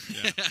 start.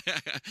 Yeah.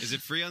 Is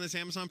it free on this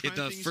Amazon Prime?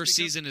 The first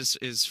season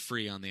is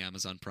free on the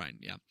Amazon Prime.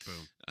 Yeah.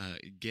 Boom.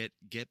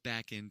 Get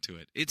back into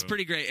it. It's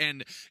pretty great,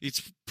 and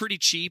it's pretty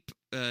cheap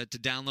to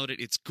download it.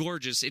 It's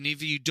gorgeous, and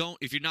if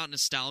you're not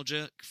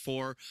nostalgic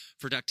for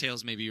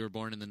DuckTales, maybe you were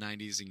born in the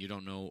 90s and you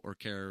don't know or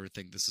care or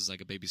think this is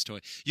like a baby's toy,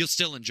 you'll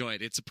still enjoy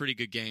it. It's a pretty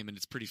good game, and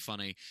it's pretty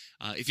funny.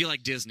 If you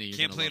like Disney, you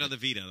can't play it on the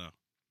Vita though.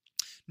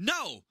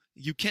 No,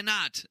 you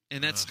cannot,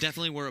 and that's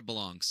definitely where it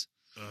belongs.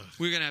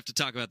 We're gonna have to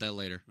talk about that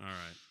later. All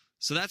right.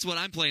 So that's what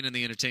I'm playing in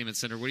the entertainment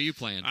center. What are you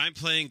playing? I'm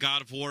playing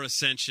God of War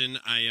Ascension.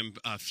 I am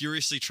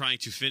furiously trying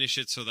to finish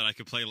it so that I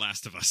can play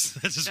Last of Us.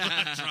 That's just what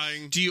I'm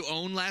trying. Do you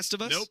own Last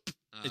of Us? Nope.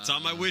 It's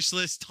on my wish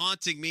list,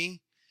 taunting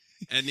me.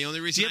 And the only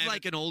reason do you have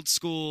like an old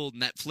school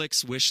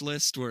Netflix wish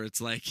list where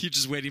it's like you're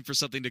just waiting for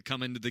something to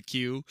come into the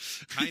queue?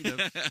 Kind of,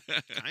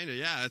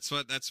 yeah.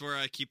 That's where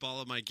I keep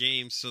all of my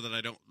games so that I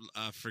don't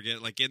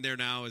forget. Like in there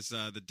now is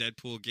the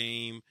Deadpool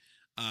game,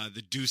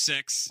 the Deus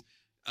Ex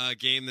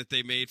game that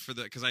they made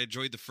because I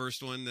enjoyed the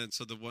first one. And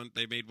so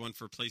they made one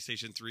for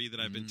PlayStation 3 that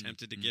I've been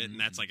tempted to get, and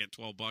that's like at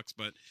 $12.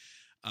 But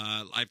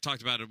I've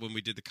talked about it when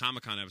we did the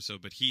Comic-Con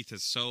episode. But Heath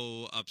has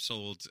so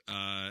upsold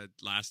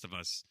Last of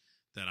Us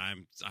that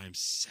I'm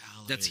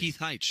salivating. That's Heath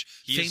Heitch,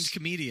 famed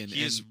comedian.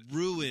 He is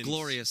ruined,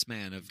 glorious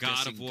man of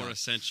God of War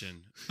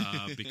Ascension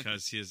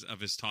because of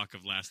his talk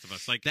of Last of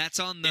Us. Like that's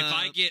on the. If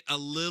I get a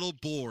little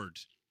bored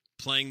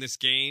playing this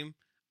game,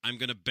 I'm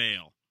gonna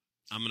bail.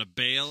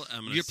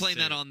 You're playing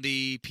that on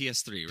the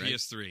PS3, right?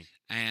 PS3.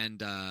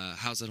 And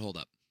how's it hold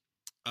up?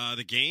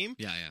 The game?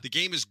 Yeah. The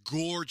game is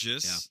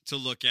gorgeous to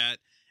look at.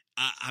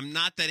 I'm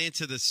not that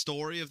into the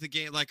story of the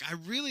game. Like, I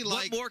really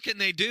like... What more can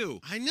they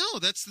do? I know.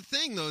 That's the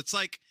thing, though. It's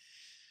like...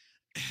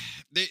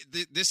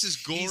 this is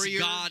gorier. He's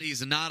God.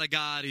 He's not a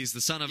god. He's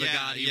the son of a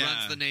god. He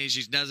runs the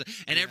nation. He does it,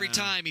 and every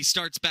time he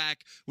starts back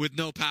with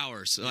no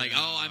powers. Like,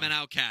 I'm an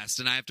outcast,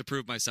 and I have to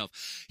prove myself.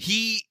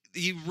 He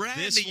ran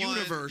the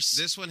universe.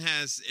 This one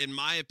has, in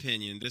my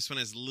opinion,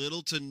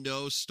 little to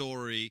no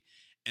story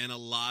and a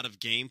lot of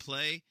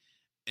gameplay.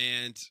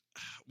 And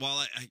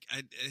while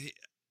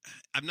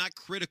I'm not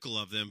critical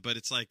of them, but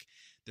it's like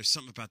there's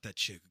something about that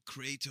chick,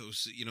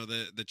 Kratos. You know,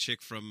 the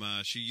chick from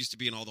she used to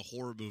be in all the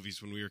horror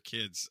movies when we were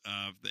kids,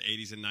 the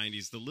 80s and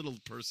 90s. The little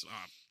person.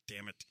 Oh,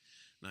 damn it!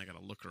 Now I gotta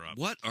look her up.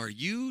 What are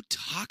you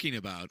talking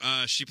about?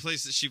 She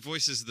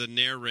voices the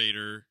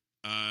narrator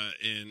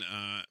in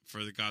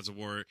for the Gods of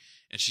War,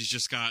 and she's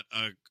just got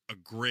a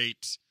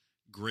great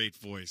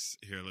voice.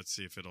 Here, let's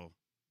see if it'll.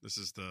 This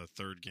is the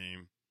third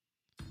game.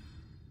 Come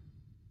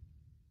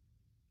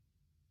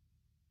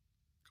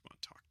on,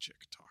 talk, chick,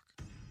 talk,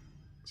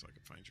 so I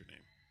can find your name.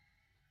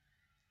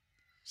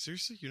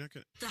 Seriously, you're not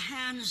gonna. The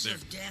hands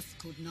of death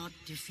could not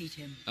defeat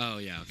him. Oh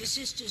yeah. Okay. The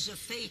sisters of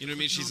fate. You know what I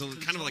mean? She's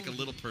kind of like a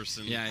little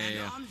person. Yeah.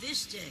 And on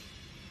this day,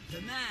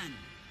 the man,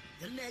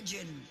 the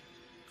legend,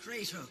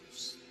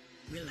 Kratos,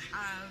 will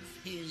have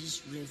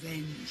his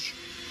revenge.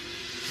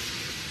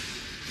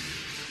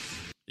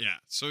 Yeah,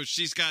 so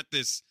she's got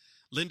this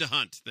Linda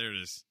Hunt. There it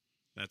is.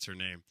 That's her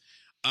name.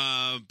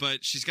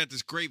 But she's got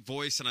this great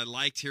voice, and I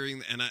liked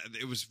hearing, and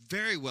it was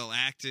very well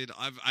acted.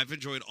 I've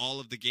enjoyed all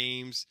of the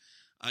games,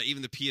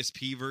 even the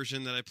PSP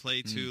version that I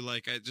played too.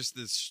 Like just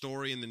the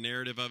story and the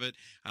narrative of it.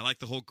 I like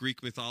the whole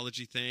Greek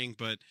mythology thing,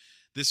 but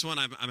this one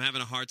I'm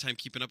having a hard time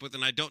keeping up with,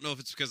 and I don't know if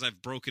it's because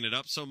I've broken it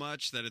up so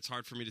much that it's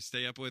hard for me to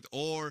stay up with,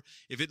 or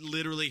if it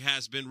literally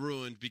has been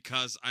ruined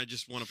because I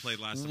just want to play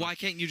Last of Us. Why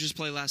can't you just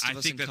play Last of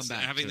Us and come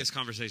back? Having this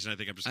conversation, I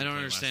think I'm just. I don't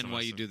understand why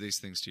you do these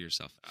things to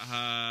yourself.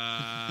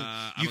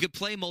 You could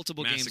play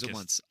multiple games at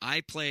once.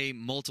 I play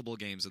multiple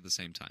games at the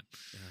same time.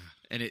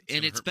 and gonna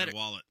it's hurt my better.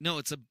 wallet. No,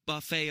 it's a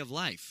buffet of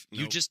life.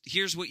 You Nope.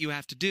 here's what you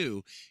have to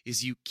do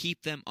is you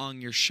keep them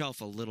on your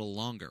shelf a little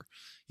longer.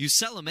 You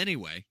sell them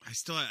anyway. I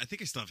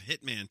think I still have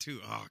Hitman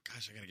too. Oh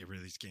gosh, I gotta get rid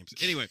of these games.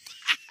 Anyway,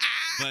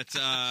 but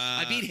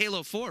I beat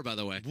Halo 4, by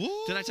the way.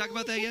 Did I talk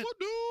about that yet?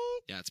 No.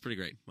 Yeah, it's pretty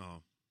great.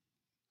 Oh,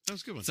 that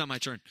was a good one. It's not my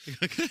turn.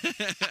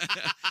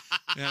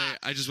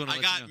 I just want to I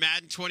let got you know.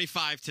 Madden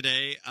 25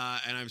 today,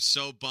 and I'm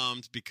so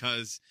bummed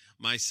because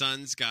my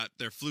sons got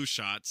their flu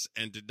shots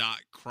and did not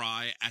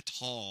cry at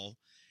all.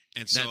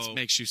 And so That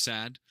makes you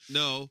sad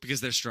no, because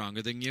they're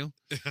stronger than you.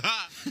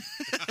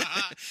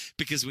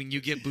 Because when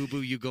you get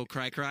boo-boo, you go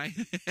cry.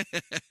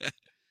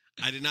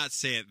 I did not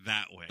say it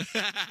that way.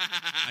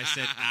 I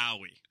said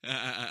owie.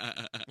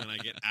 When I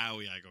get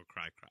owie, I go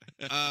cry.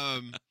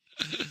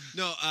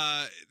 No,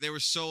 they were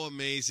so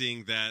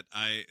amazing that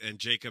and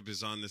Jacob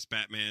is on this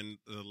Batman,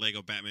 the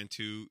Lego Batman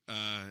 2.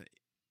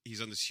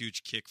 He's on this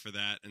huge kick for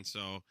that, and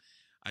so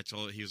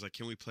he was like,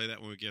 "Can we play that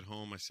when we get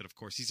home?" I said, "Of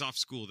course." He's off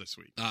school this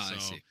week, so I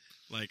see.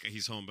 like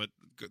he's home, but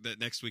that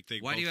next week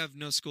Why do you have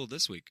no school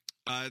this week?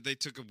 They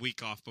took a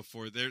week off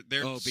before their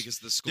because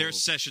the school. their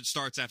session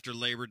starts after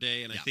Labor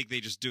Day, and I Yeah. think they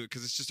just do it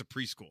because it's just a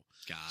preschool.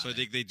 Got So I it.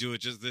 think they do it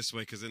just this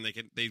way because then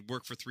they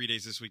work for 3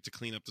 days this week to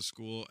clean up the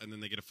school, and then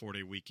they get a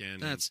 4-day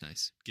weekend. That's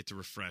nice. Get to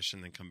refresh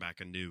and then come back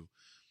anew.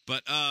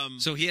 But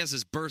So he has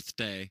his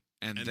birthday,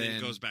 and then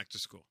goes back to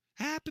school.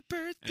 Happy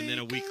birthday. And then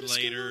a week go to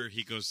later,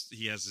 school.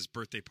 he has his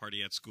birthday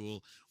party at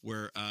school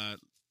where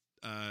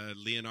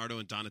Leonardo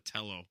and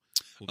Donatello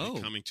will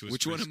be coming to his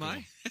which one am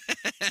preschool.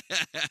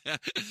 I?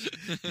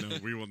 No,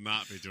 we will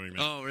not be doing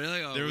that. Oh,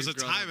 really? Oh, there was a we've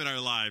grown time up. in our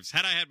lives.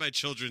 Had I had my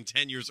children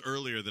 10 years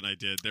earlier than I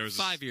did, there was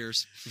 5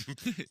 years.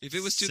 If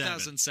it was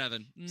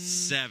 2007.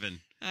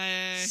 7.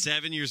 Eh.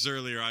 7 years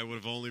earlier, I would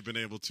have only been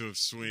able to have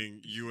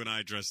swing you and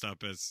I dressed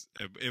up as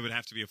it would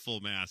have to be a full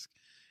mask.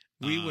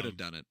 We would have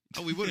done it.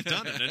 Oh, we would have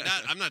done it. And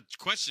I'm not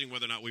questioning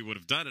whether or not we would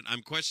have done it.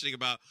 I'm questioning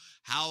about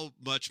how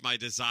much my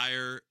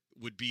desire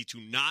would be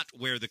to not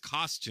wear the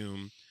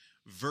costume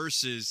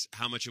versus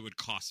how much it would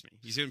cost me.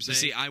 You see what I'm But saying?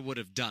 see, I would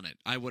have done it.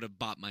 I would have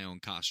bought my own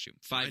costume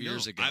 5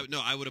 years ago.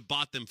 I would have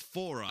bought them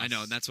for us. I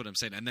know, and that's what I'm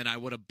saying. And then I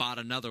would have bought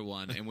another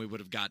one, and we would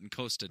have gotten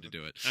Costa to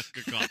do it.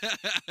 Good call.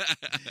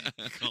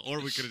 Good call.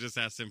 Or we could have just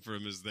asked him for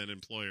him as then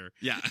employer.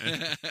 Yeah.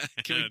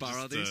 Can we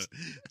borrow Just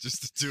these?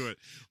 just to do it.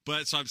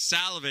 But so I'm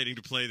salivating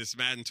to play this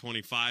Madden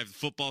 25. The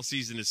football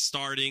season is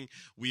starting.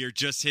 We are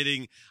just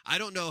hitting. I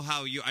don't know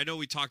how I know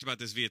we talked about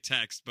this via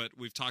text, but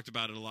we've talked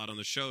about it a lot on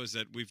the show. Is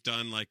that we've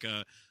done like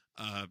a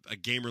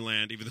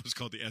Gamerland, even though it's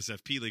called the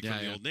SFP League from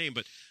the old name,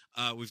 but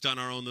we've done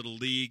our own little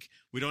league.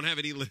 We don't have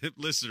any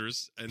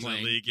listeners in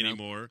Playing, the league nope.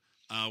 anymore.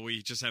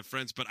 We just have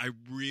friends, but I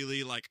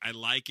really I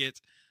like it.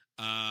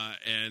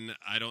 And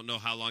I don't know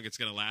how long it's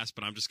going to last,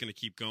 but I'm just going to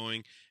keep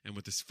going. And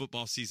with this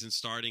football season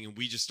starting, and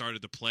we just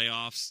started the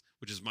playoffs,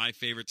 which is my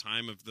favorite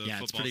time of the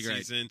football it's pretty great.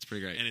 season. It's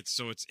pretty great. And it's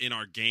in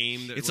our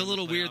game. That It's a we're in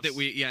little the weird that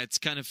playoffs.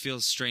 it kind of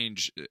feels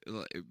strange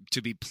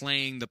to be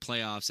playing the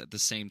playoffs at the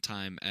same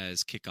time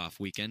as kickoff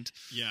weekend.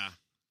 Yeah.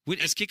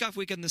 Is kickoff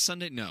weekend this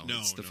Sunday? No, No,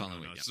 it's the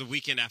following no. week. It's the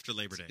weekend after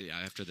Labor Day. Yeah,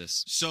 after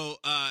this. So,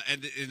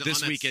 and This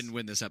on that weekend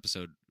when this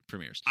episode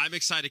premieres. I'm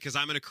excited because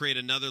I'm going to create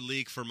another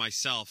league for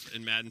myself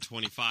in Madden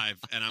 25,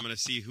 and I'm going to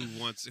see who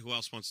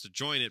else wants to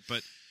join it.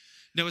 But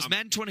Now, is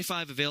Madden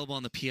 25 available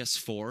on the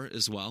PS4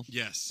 as well?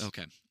 yes,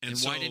 Okay. And And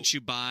so- why didn't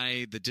you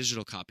buy the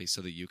digital copy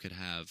so that you could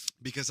have?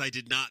 because I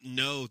did not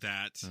know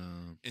that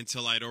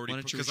until I'd already Why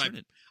don't you because return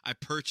it? I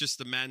purchased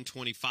the Madden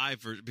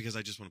 25 because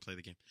I just want to play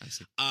the game. I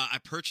see. I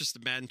purchased the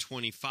Madden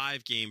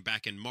 25 game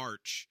back in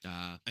March.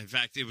 In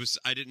fact,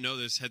 I didn't know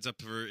this. Heads up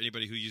for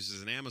anybody who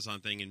uses an Amazon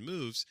thing and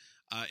moves.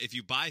 If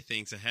you buy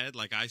things ahead,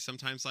 like I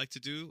sometimes like to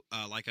do,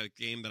 like a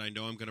game that I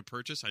know I'm going to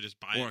purchase, I just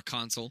buy Or it a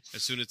console.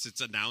 as soon as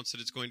it's announced that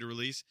it's going to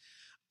release.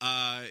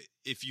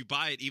 If you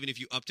buy it, even if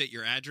you update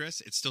your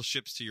address, it still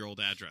ships to your old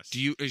address.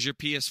 Is your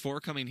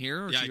PS4 coming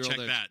here? Or Yeah, to I your checked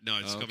old that. No,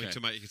 it's Oh, coming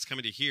okay. it's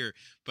coming to here,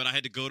 but I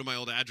had to go to my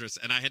old address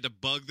and I had to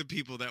bug the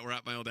people that were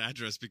at my old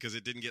address because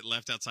it didn't get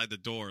left outside the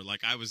door.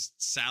 Like I was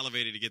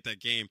salivating to get that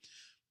game.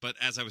 But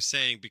as I was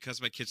saying,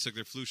 because my kids took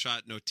their flu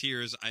shot, no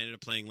tears, I ended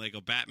up playing Lego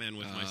Batman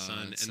with my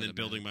son and then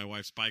building my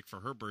wife's bike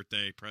for her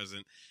birthday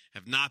present.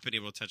 Have not been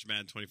able to touch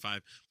Madden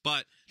 25.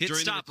 But Hit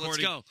during stop, the let's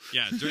recording, go.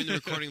 Yeah, during the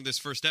recording of this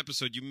first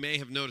episode, you may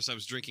have noticed I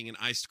was drinking an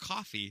iced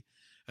coffee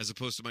as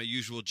opposed to my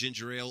usual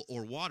ginger ale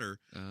or water.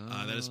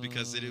 That is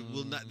because it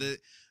will not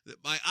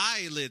my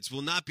eyelids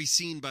will not be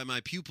seen by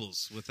my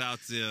pupils without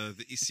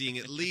seeing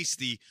at least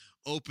the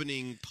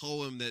opening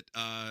poem that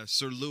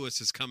Sir Lewis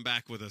has come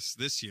back with us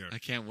this year. I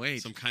can't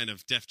wait. Some kind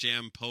of Def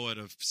Jam poet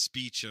of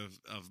speech of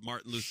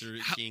Martin Luther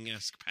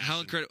King-esque passion. How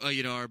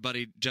incredible! Our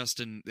buddy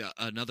Justin,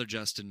 another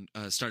Justin,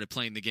 started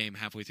playing the game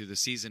halfway through the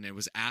season. It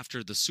was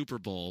after the Super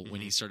Bowl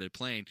when he started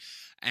playing,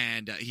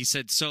 and he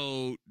said,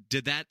 "So,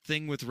 did that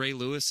thing with Ray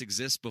Lewis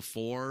exist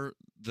before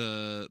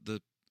the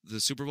the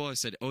Super Bowl, I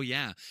said, "Oh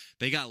yeah,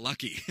 they got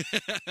lucky."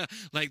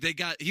 Like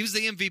he was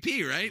the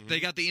MVP, right? Mm-hmm. They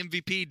got the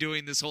MVP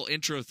doing this whole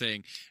intro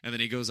thing, and then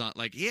he goes on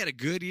like he had a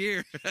good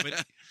year.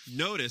 But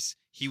notice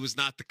he was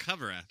not the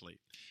cover athlete.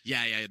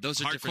 Yeah,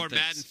 those are Hardcore different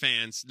Madden things.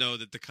 fans know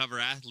that the cover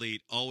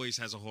athlete always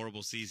has a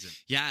horrible season.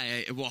 Yeah,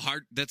 well,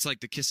 that's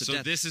like the kiss of So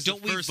death. this is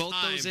Don't the we first vote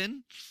time- those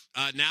in?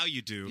 Now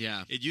you do.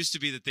 Yeah. It used to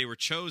be that they were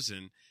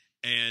chosen,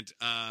 and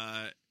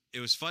it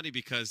was funny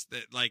because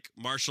like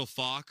Marshall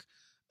Faulk,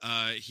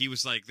 he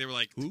was like, they were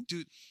like, Who?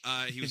 dude,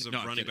 he was a No,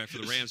 I'm running kidding. back for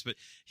the Rams, but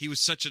he was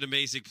such an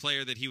amazing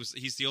player that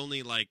he's the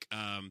only like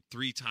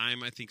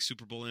 3-time, I think,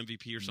 Super Bowl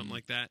MVP or something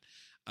like that.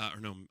 Or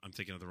no, I'm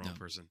thinking of the wrong No,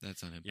 person.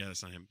 That's not him. Yeah,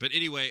 that's not him. But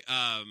anyway,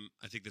 I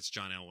think that's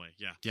John Elway.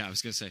 Yeah. Yeah, I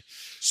was gonna say.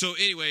 So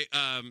anyway,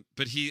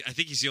 but I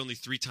think he's the only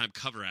 3-time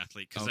cover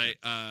athlete because Okay.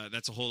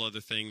 that's a whole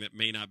other thing that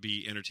may not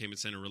be Entertainment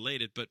Center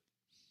related. But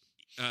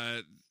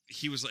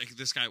he was like,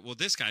 this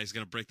guy is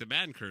going to break the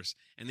Madden curse,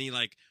 and then he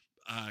like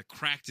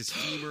cracked his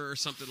femur or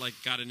something, like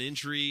got an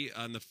injury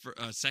on the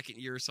second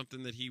year or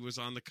something that he was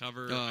on the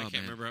cover. Oh, I can't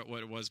man. remember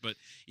what it was, but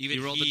even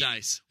You rolled the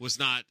dice. was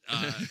not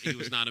he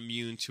was not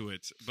immune to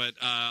it. But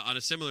on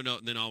a similar note,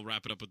 and then I'll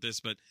wrap it up with this,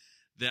 but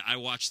that I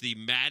watched the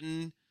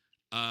Madden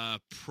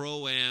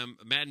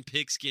Madden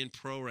Pigskin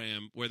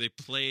Pro-Am, where they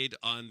played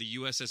on the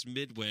USS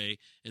Midway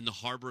in the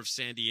harbor of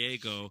San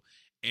Diego,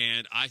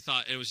 and I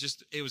thought it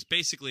was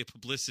basically a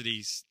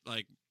publicity,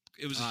 like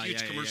it was a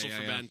huge commercial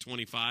for Madden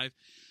 25.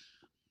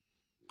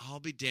 I'll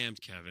be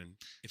damned, Kevin,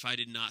 if I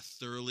did not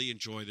thoroughly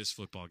enjoy this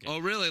football game. Oh,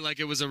 really? Like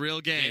it was a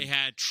real game?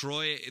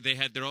 They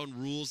had their own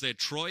rules. They had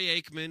Troy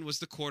Aikman was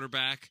the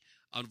quarterback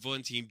on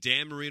one team.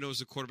 Dan Marino was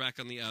the quarterback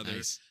on the other.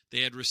 Nice.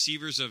 They had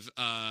receivers of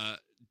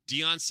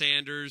Deion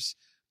Sanders,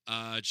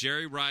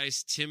 Jerry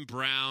Rice, Tim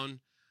Brown.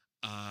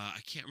 I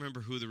can't remember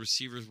who the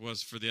receiver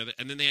was for the other.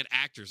 And then they had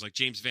actors like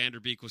James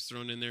Vanderbeek was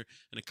thrown in there,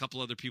 and a couple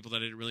other people that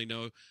I didn't really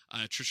know.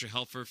 Trisha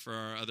Helfer, for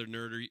our other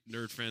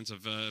nerd friends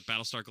of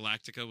Battlestar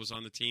Galactica, was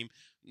on the team.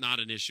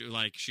 Not an issue.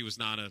 Like she was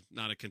not a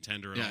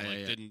contender at all.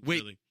 Like, didn't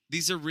Wait, really.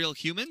 these are real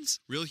humans?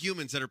 Real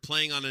humans that are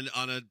playing on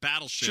a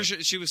battleship.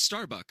 Trisha, she was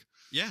Starbuck.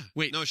 Yeah.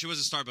 Wait. No, she was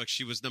a Starbucks.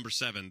 She was number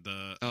 7.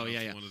 Oh,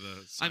 yeah. One of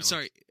the. I'm Cylons.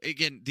 sorry.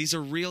 Again, these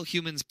are real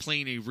humans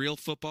playing a real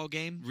football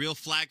game? Real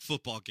flag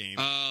football game.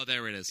 Oh,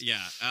 there it is. Yeah.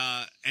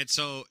 And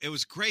so it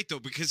was great, though,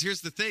 because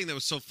here's the thing that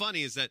was so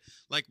funny is that,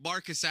 like,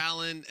 Marcus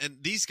Allen and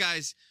these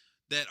guys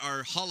that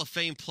are Hall of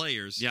Fame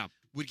players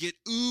would get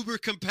uber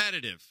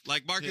competitive.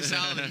 Like Marcus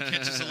Allen, he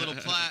catches a little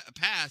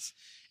pass,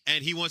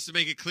 and he wants to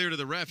make it clear to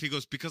the ref. He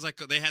goes, because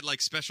they had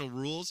like special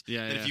rules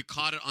that if you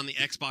caught it on the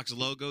Xbox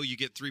logo, you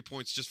get 3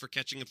 points just for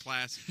catching a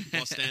pass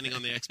while standing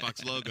on the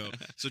Xbox logo.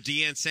 So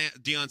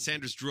Deion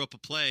Sanders drew up a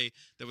play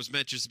that was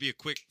meant just to be a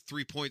quick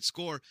 3-point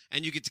score,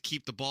 and you get to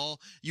keep the ball.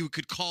 You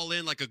could call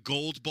in like a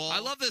gold ball. I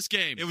love this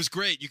game. It was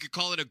great. You could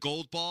call it a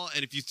gold ball,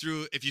 and if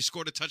you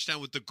scored a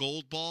touchdown with the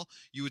gold ball,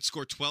 you would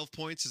score 12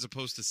 points as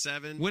opposed to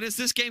 7. When is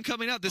this game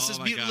coming out? This Oh is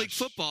my Mutant League gosh.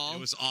 Football.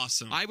 It was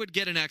awesome. I would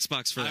get an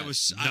Xbox for that.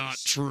 Not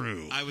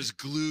true. I was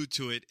glued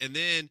to it. And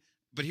then,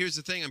 but here's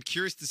the thing. I'm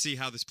curious to see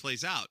how this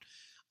plays out.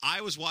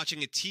 I was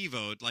watching a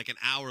TiVo like an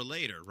hour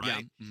later,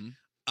 right? Yeah.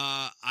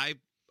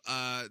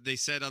 Mm-hmm. They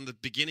said on the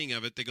beginning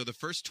of it, they go, the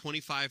first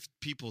 25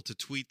 people to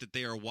tweet that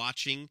they are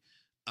watching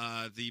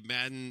the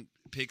Madden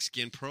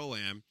Pigskin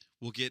Pro-Am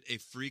will get a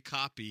free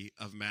copy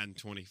of Madden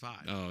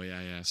 25. Oh,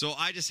 yeah. So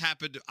I just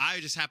happened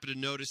to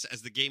notice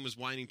as the game was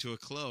winding to a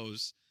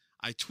close,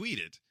 I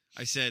tweeted.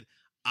 I said,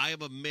 I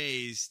am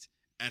amazed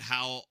at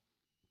how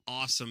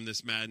awesome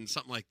this Madden,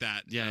 something like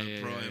that,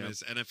 Pro-Am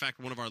is. And in fact,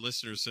 one of our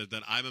listeners said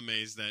that I'm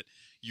amazed that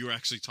you were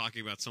actually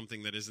talking about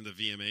something that isn't the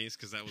VMAs,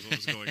 because that was what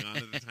was going on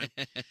at the time.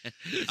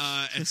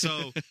 And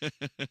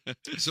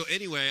so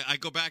anyway, I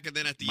go back, and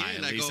then at the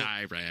end, I go,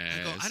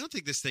 I don't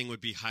think this thing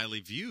would be highly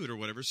viewed or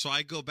whatever. So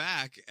I go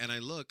back and I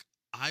look.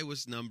 I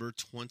was number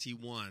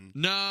 21.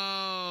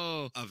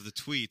 No. Of the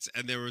tweets,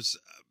 and there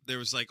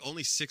was like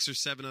only 6 or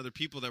 7 other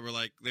people that were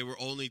like, they were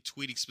only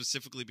tweeting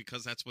specifically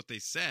because that's what they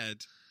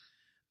said.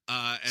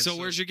 So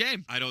where's your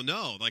game? I don't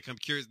know. Like, I'm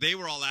curious. They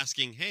were all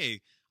asking,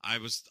 "Hey,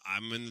 I'm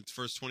in the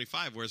first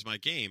 25. Where's my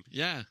game?"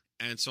 Yeah.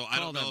 And so I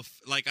don't know if,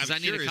 like, I'm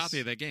curious. I need a copy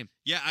of that game.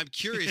 Yeah, I'm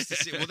curious to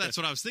see. Well, that's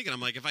what I was thinking. I'm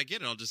like, if I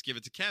get it, I'll just give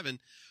it to Kevin.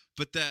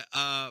 But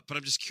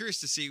I'm just curious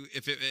to see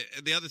if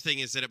the other thing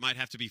is that it might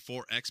have to be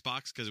for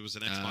Xbox, because it was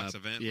an Xbox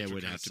event. Yeah, which it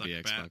would have to be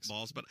Xbox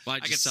balls. But well, I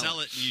could sell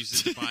it and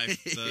use it to buy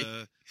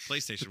the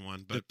PlayStation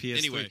one. But the PS3.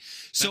 Anyway,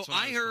 so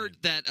I heard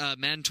that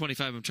Madden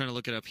 25. I'm trying to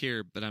look it up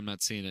here, but I'm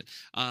not seeing it.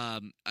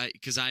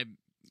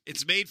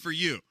 It's made for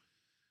you.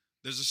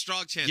 There's a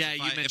strong chance. Yeah,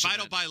 if I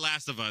don't buy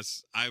Last of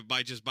Us, I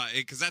might just buy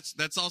it, because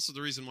that's also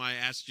the reason why I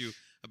asked you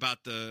about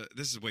the.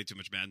 This is way too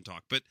much Madden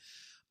talk, but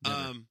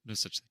no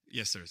such thing.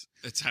 Yes, there is.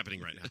 It's happening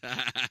right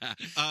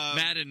now.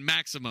 Madden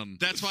Maximum.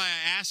 That's why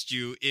I asked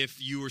you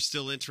if you were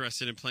still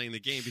interested in playing the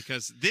game,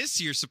 because this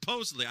year,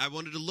 supposedly, I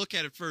wanted to look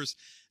at it first.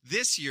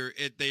 This year,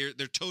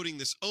 they're toting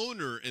this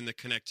owner in the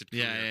connected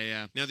career.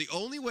 Yeah. Now, the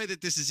only way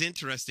that this is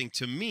interesting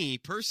to me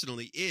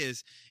personally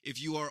is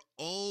if you are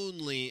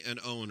only an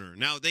owner.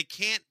 Now,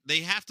 they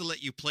have to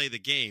let you play the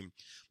game,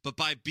 but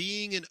by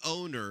being an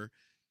owner,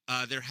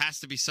 there has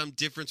to be some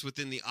difference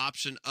within the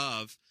option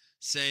of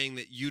saying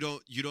that you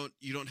don't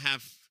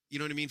have, you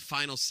know what I mean,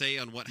 final say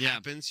on what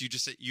happens.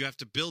 You have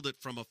to build it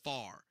from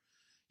afar.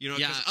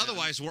 Because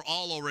otherwise we're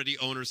all already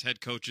owners,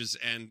 head coaches,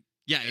 and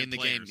in the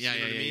players,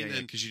 game.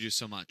 Yeah. Because you do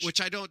so much.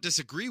 Which I don't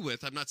disagree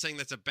with. I'm not saying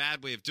that's a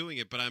bad way of doing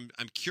it, but I'm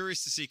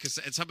curious to see,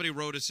 and somebody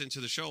wrote us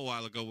into the show a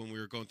while ago when we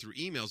were going through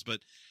emails,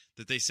 but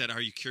that they said,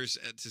 are you curious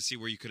to see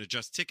where you can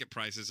adjust ticket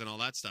prices and all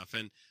that stuff?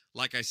 And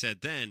like I said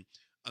then,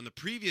 on the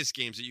previous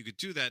games that you could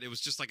do that, it was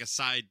just like a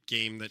side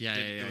game that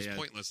it was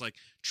pointless, like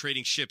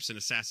trading ships in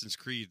Assassin's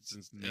Creed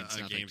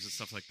and games and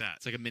stuff like that.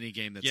 It's like a mini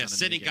game that's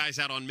sending guys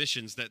out on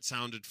missions that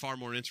sounded far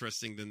more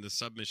interesting than the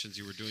submissions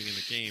you were doing in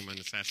the game on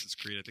Assassin's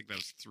Creed. I think that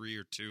was 3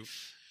 or 2.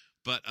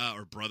 But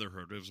or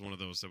Brotherhood, it was one of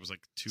those that was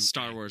like 2.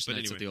 Star Wars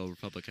Knights of the Old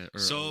Republic.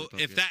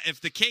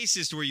 If the case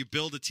is to where you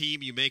build a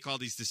team, you make all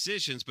these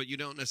decisions, but you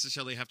don't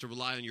necessarily have to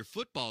rely on your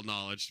football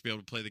knowledge to be able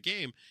to play the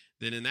game,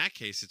 then in that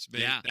case,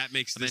 that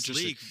makes this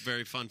league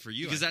very fun for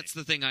you. Because that's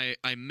the thing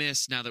I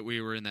miss now that we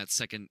were in that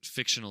second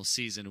fictional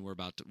season, and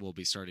we'll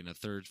be starting a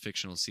third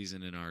fictional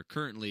season in our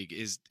current league.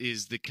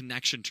 Is the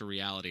connection to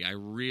reality? I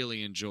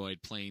really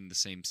enjoyed playing the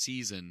same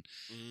season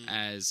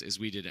as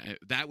we did.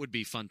 That would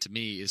be fun to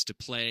me, is to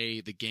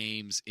play the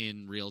games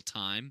in real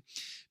time,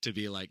 to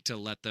be like to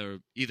let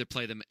either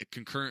play them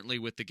concurrently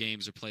with the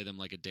games or play them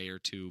like a day or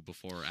two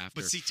before or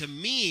after. But see, to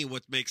me,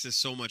 what makes this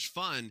so much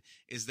fun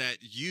is that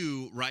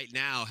you right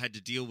now had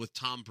to deal with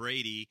Tom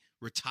Brady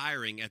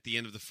retiring at the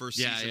end of the first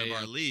season of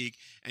our league,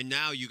 and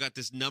now you got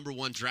this number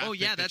 1 draft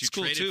pick that you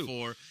traded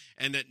for.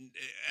 And that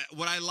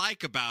what I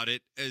like about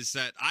it is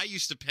that I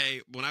used to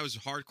pay, when I was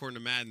hardcore into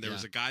Madden, there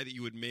was a guy that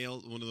you would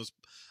mail one of those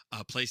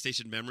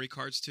PlayStation memory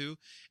cards to,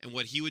 and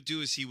what he would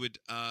do is he would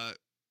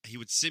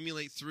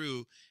simulate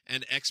through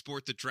and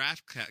export the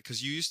draft,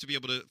 because you used to be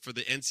able to, for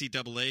the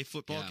NCAA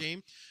football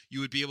game,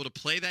 you would be able to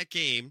play that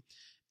game,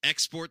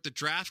 export the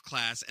draft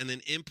class, and then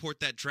import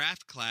that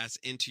draft class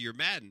into your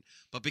Madden.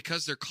 But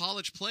because they're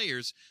college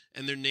players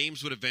and their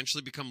names would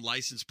eventually become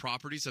licensed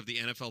properties of the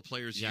NFL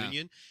Players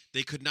Union,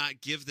 they could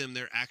not give them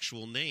their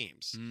actual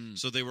names.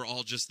 So they were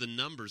all just the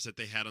numbers that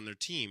they had on their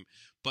team.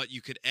 But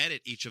you could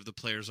edit each of the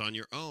players on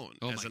your own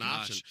as an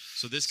option.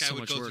 So this guy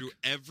would go through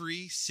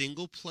every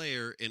single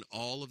player in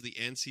all of the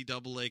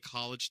NCAA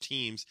college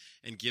teams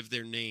and give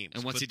their names.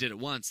 And once he did it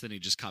once, then he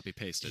just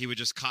copy-pasted. He would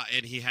just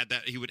and he had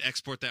that. He would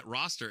export that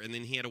roster, and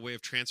then he had a way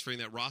of transferring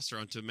that roster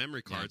onto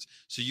memory cards.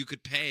 So you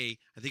could pay,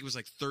 I think it was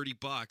like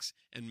 $30,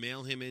 and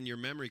mail him in your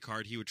memory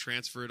card. He would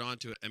transfer it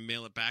onto it and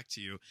mail it back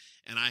to you.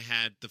 And I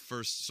had the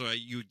first,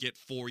 you would get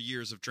 4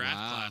 years of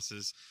draft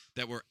classes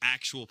that were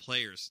actual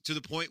players, to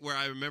the point where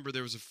I remember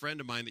there was a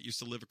friend of mine that used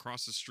to live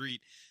across the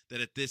street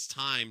that at this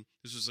time,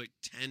 this was like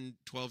 10,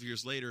 12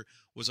 years later,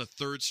 was a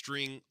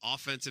third-string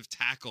offensive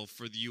tackle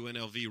for the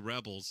UNLV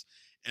Rebels.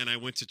 And I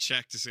went to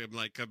check to say, I'm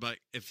like,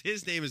 if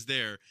his name is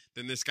there,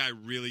 then this guy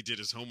really did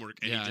his homework,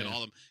 and he did all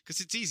of them. Because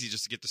it's easy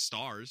just to get the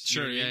stars.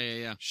 Sure, you know what I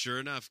mean? yeah. Sure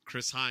enough,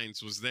 Chris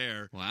Hines was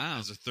there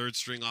as a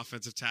third-string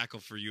offensive tackle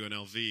for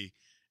UNLV.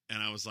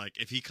 And I was like,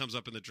 if he comes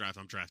up in the draft,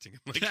 I'm drafting him.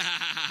 But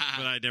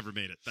I never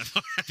made it that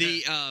far.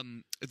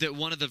 The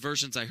one of the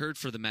versions I heard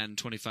for the Madden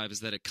 25 is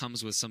that it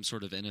comes with some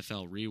sort of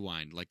NFL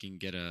Rewind. Like you can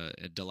get a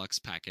deluxe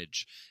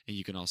package, and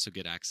you can also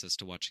get access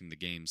to watching the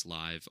games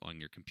live on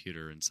your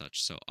computer and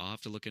such. So I'll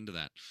have to look into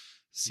that.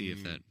 See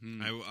if that.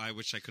 I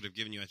wish I could have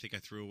given you. I think I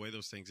threw away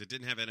those things. It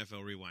didn't have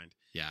NFL Rewind.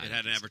 Yeah, it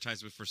had an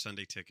advertisement for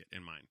Sunday Ticket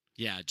in mine.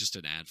 Yeah, just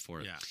an ad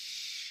for it. Yeah.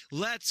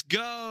 Let's go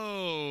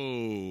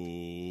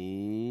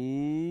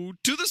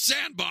to the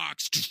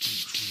sandbox.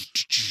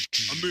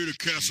 I made a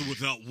castle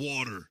without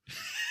water.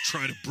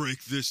 Try to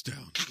break this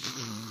down.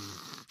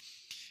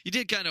 You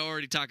did kind of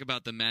already talk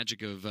about the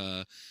magic of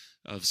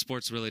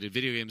sports-related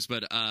video games,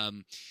 but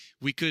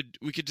we could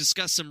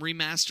discuss some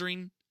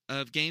remastering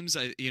of games.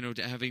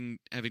 Having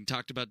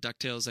talked about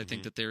DuckTales, I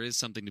think that there is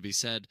something to be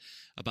said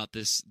about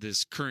this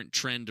current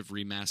trend of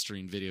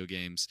remastering video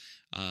games.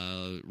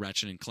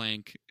 Ratchet and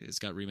Clank has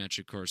got remastering.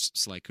 Of course,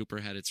 Sly Cooper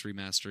had its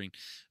remastering.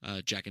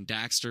 Jak and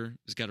Daxter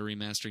has got a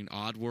remastering.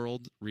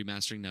 Oddworld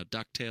remastering. Now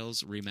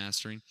DuckTales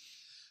remastering.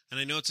 And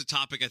I know it's a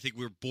topic I think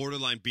we're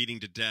borderline beating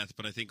to death,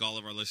 but I think all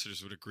of our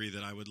listeners would agree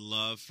that I would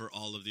love for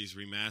all of these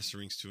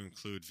remasterings to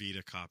include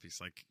Vita copies.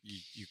 Like,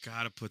 you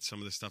got to put some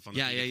of this stuff on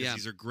the Vita. Yeah.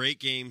 These are great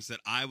games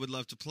that I would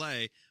love to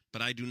play,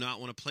 but I do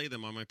not want to play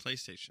them on my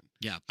PlayStation.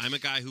 Yeah. I'm a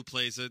guy who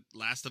plays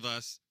Last of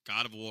Us,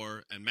 God of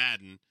War, and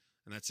Madden,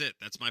 and that's it.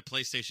 That's my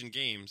PlayStation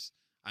games.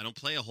 I don't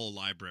play a whole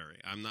library.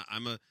 I'm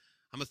a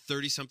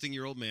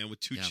 30-something-year-old man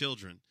with 2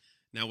 children.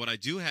 Now, what I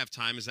do have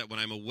time is that when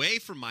I'm away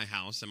from my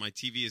house and my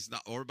TV is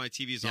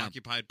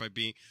occupied by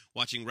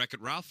watching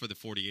Wreck-It Ralph for the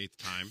 48th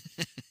time,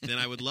 then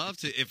I would love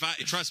to. If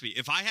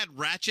I had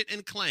Ratchet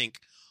and Clank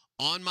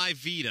on my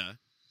Vita,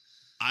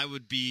 I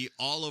would be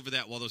all over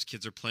that while those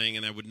kids are playing,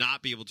 and I would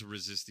not be able to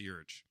resist the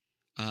urge.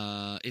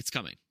 It's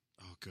coming.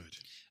 Oh, good.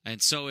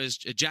 And so is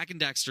Jack and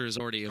Daxter is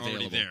already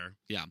available. Already there.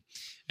 Yeah.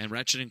 And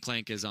Ratchet and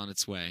Clank is on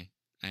its way.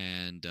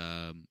 And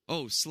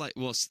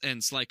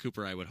Sly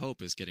Cooper, I would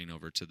hope, is getting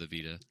over to the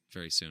Vita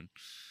very soon.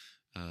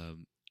 The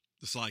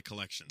Sly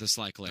Collection. The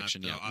Sly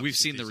Collection, Not, yeah. We've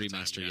seen the Thieves in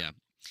remaster, Time, yeah.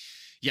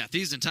 Yeah,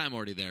 Thieves in Time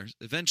already there.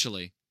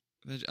 Eventually.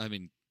 I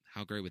mean,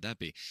 how great would that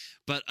be?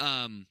 But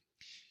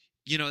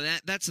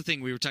that's the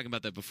thing. We were talking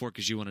about that before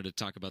because you wanted to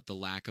talk about the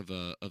lack of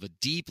a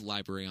deep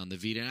library on the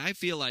Vita, and I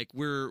feel like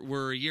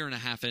we're a year and a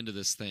half into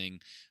this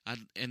thing,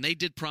 and they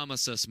did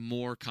promise us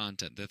more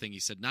content. The thing you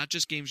said, not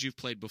just games you've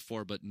played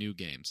before, but new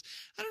games.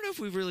 I don't know if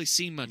we've really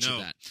seen much of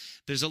that.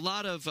 There's a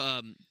lot of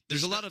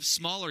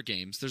smaller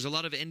games. There's a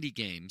lot of indie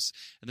games,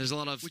 and there's a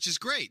lot of which is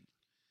great.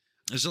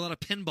 There's a lot of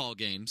pinball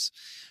games,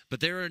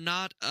 but there are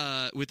not,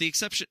 with the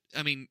exception.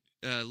 I mean,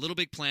 Little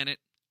Big Planet.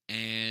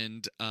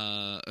 And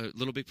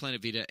Little Big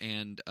Planet Vita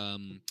and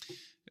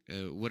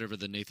whatever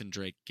the Nathan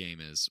Drake game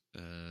is,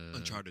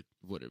 Uncharted.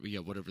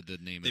 Whatever the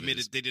name.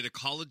 They did a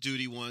Call of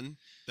Duty one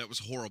that was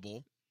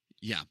horrible.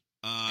 Yeah,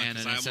 and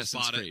I almost Assassin's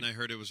bought Creed. it and I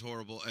heard it was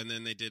horrible. And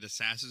then they did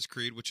Assassin's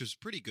Creed, which was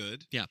pretty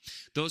good. Yeah,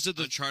 those are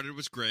the Uncharted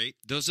was great.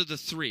 Those are the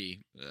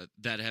three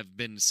that have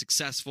been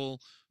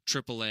successful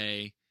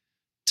AAA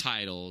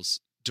titles.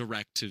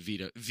 Direct to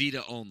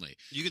Vita only.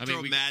 You can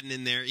throw Madden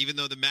in there, even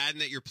though the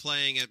Madden that you're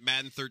playing at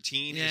Madden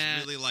 13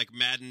 is really like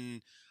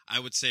Madden, I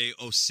would say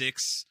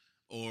 06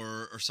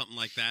 or something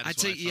like that. I'd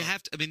say you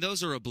have to. I mean,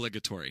 those are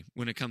obligatory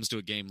when it comes to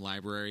a game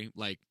library.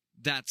 Like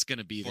that's going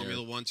to be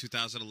Formula there. 1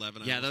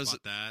 2011. Yeah, I almost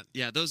bought that.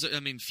 Yeah, those are.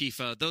 I mean,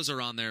 FIFA. Those are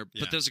on there,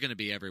 but those are going to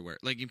be everywhere.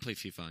 Like you can play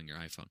FIFA on your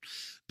iPhone,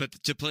 but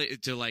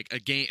to like a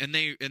game, and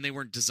they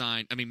weren't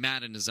designed. I mean,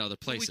 Madden is other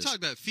places. We talked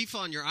about FIFA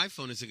on your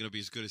iPhone isn't going to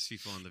be as good as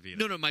FIFA on the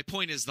Vita. No. My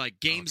point is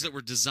like games that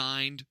were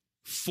designed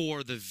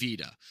for the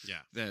Vita. Yeah.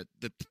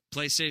 The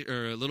PlayStation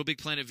or Little Big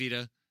Planet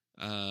Vita.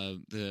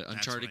 The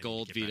Uncharted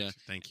Gold Vita,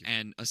 Thank you,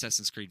 and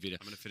Assassin's Creed Vita.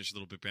 I'm going to finish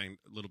Little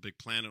Big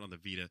Planet on the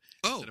Vita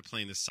instead of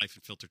playing this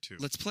Siphon Filter 2.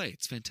 Let's play.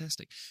 It's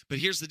fantastic. But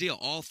here's the deal: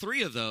 all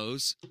three of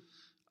those.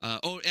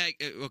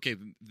 Okay.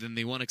 Then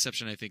the one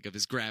exception I think of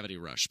is Gravity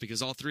Rush,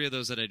 because all three of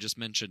those that I just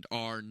mentioned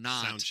are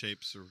not Sound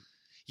Shapes or.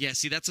 Yeah,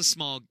 see, that's a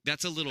little game.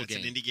 That's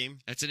an indie game?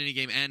 That's an indie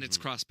game, and it's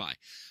cross-buy.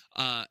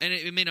 And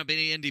it may not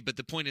be indie, but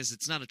the point is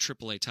it's not a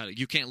AAA title.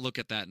 You can't look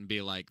at that and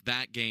be like,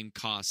 that game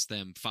cost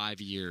them 5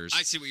 years.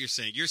 I see what you're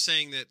saying. You're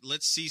saying that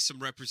let's see some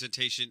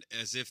representation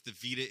as if the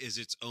Vita is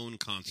its own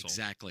console.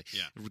 Exactly.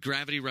 Yeah.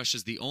 Gravity Rush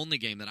is the only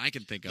game that I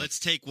can think of. Let's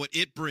take what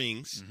it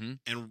brings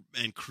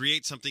and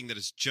create something that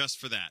is just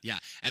for that. Yeah.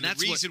 And the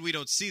reason we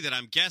don't see that,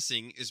 I'm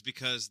guessing, is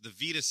because the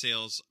Vita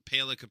sales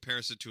pale in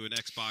comparison to an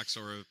Xbox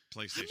or a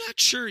PlayStation. I'm not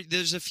sure.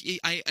 There's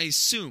I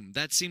assume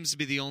that seems to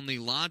be the only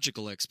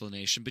logical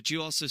explanation, but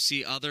you also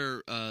see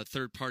other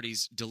third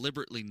parties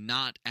deliberately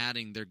not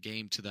adding their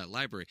game to that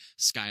library.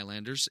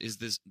 Skylanders is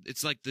this.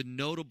 It's like the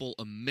notable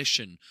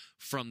omission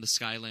from the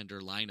Skylander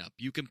lineup.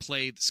 You can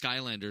play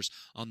Skylanders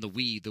on the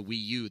Wii, the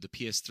Wii U, the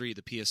PS3,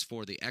 the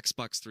PS4, the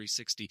Xbox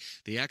 360,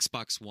 the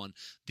Xbox One,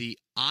 the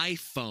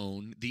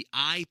iPhone, the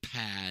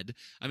iPad.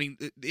 I mean,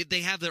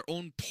 they have their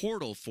own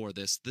portal for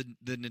this. The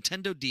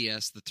Nintendo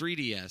DS, the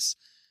 3DS.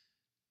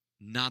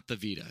 Not the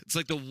Vita. It's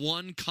like the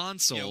one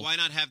console. Yeah, why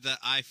not have the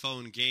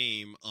iPhone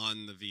game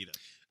on the Vita?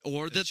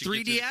 Or the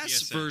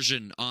 3DS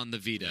version on the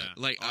Vita. Yeah.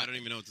 Like I don't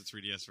even know what the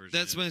 3DS version is.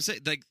 That's what I say.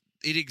 Like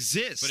it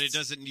exists. But it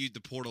doesn't need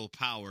the portal of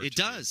power. It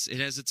does.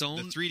 It has its own.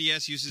 The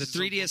 3DS uses the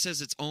 3DS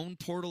has its own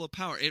portal of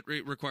power. It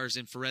requires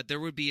infrared. There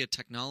would be a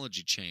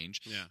technology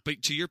change. Yeah.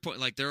 But to your point,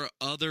 like there are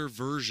other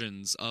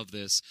versions of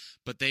this,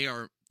 but they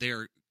are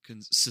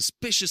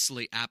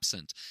suspiciously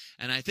absent,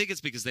 and I think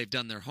it's because they've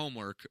done their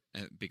homework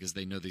because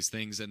they know these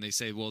things, and they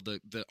say, well,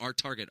 our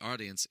target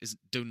audience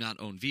do not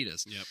own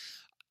Vitas. Yep.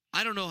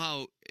 I don't know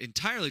how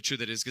entirely true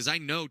that is, because I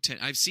know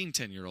I've seen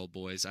 10-year-old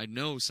boys. I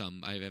know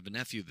some. I have a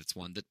nephew that's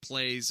one that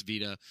plays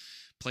Vita,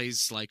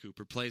 plays Sly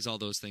Cooper, plays all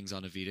those things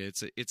on a Vita.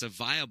 It's a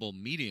viable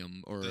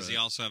medium. Or does he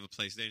also have a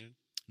PlayStation?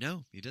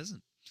 No, he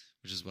doesn't,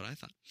 which is what I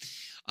thought.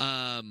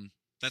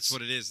 That's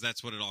what it is.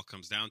 That's what it all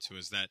comes down to,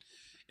 is that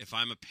if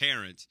I'm a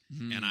parent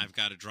and I've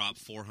got to drop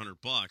 $400,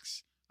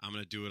 I'm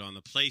going to do it on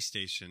the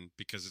PlayStation,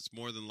 because it's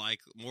more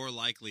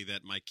likely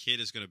that my kid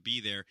is going to be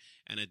there,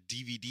 and a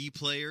DVD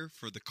player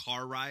for the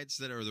car rides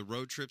the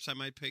road trips I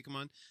might take them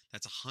on,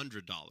 that's $100.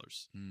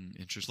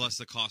 Interesting. Plus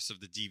the cost of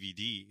the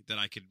DVD that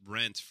I could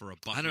rent for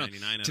 $1.99. I don't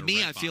know. To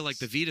me, I feel like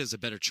the Vita is a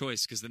better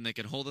choice, because then they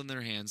can hold it in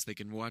their hands, they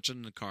can watch it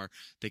in the car,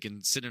 they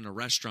can sit in a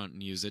restaurant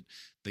and use it.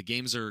 The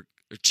games are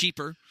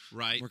cheaper,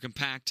 right? More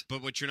compact.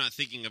 But what you're not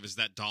thinking of is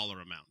that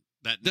dollar amount.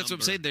 That's what I'm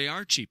saying. They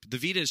are cheap. The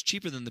Vita is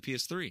cheaper than the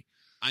PS3.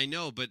 I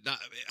know, but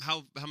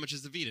how much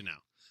is the Vita now?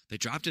 They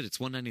dropped it. It's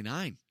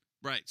 $199.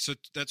 Right. So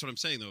that's what I'm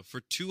saying, though.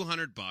 For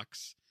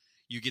 $200,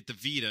 you get the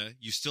Vita.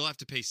 You still have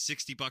to pay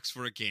 $60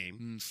 for a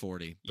game.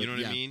 40. You know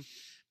what I mean?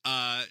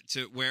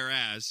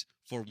 Whereas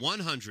for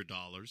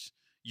 $100,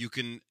 you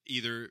can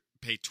either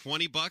pay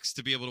 $20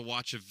 to be able to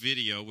watch a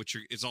video, which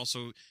is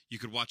also you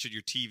could watch at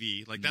your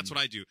TV. Like that's what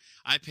I do.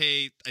 I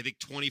pay I think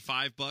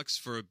 $25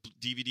 for a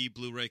DVD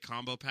Blu-ray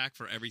combo pack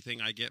for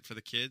everything I get for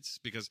the kids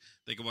because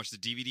they can watch the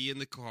DVD in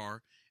the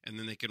car and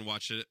then they can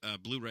watch a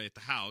Blu-ray at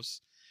the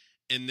house.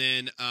 And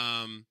then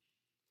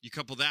you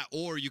couple that,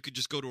 or you could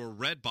just go to a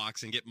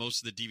Redbox and get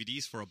most of the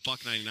DVDs for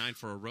 $1.99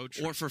 for a road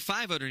trip. Or for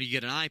 $500, you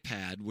get an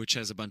iPad, which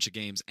has a bunch of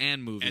games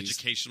and movies.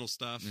 Educational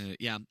stuff.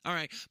 Yeah. All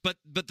right. But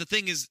the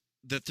thing is,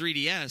 the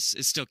 3DS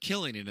is still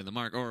killing it in the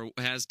market, or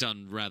has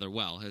done rather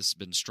well, has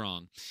been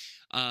strong.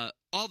 All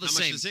the How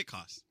same. much does it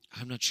cost?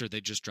 I'm not sure.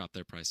 They just dropped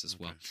their price as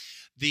well.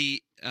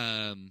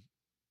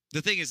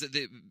 The thing is that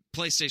the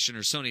PlayStation or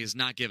Sony has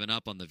not given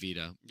up on the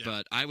Vita,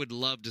 but I would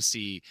love to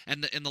see,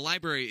 and the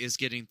library is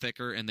getting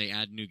thicker, and they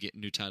add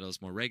new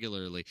titles more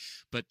regularly.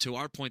 But to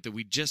our point that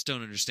we just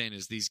don't understand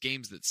is these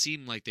games that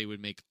seem like they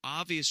would make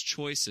obvious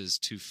choices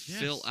to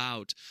fill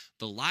out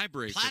the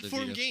library for the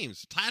Vita.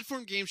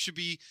 Platform games should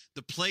be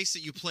the place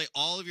that you play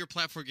all of your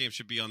platform games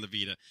should be on the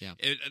Vita. Yeah.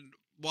 And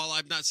while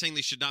I'm not saying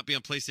they should not be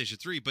on PlayStation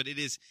 3, but it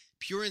is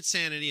pure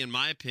insanity, in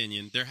my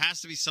opinion. There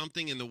has to be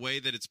something in the way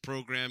that it's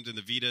programmed in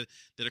the Vita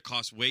that it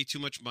costs way too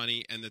much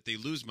money and that they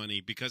lose money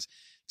because,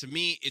 to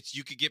me,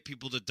 you could get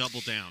people to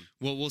double down.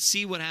 Well, we'll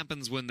see what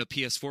happens when the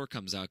PS4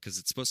 comes out because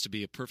it's supposed to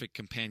be a perfect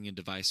companion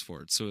device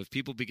for it. So if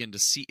people begin to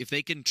see, if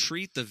they can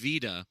treat the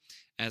Vita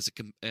as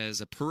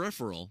a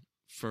peripheral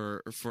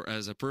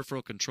as a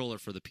peripheral controller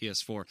for the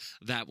PS4,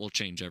 that will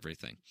change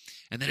everything.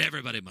 And then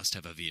everybody must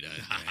have a Vita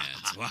in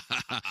their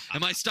hands. And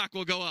my stock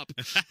will go up.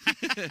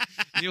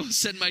 You'll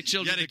send my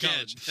children to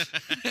college.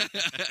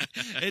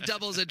 It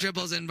doubles and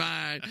triples in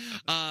mine.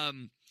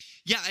 What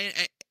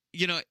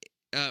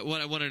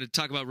I wanted to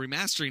talk about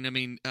remastering, I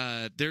mean,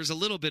 there's a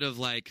little bit of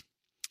like,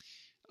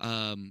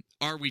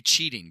 are we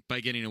cheating by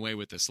getting away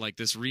with this? Like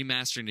this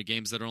remastering of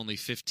games that are only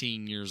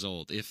 15 years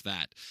old, if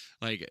that.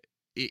 Like,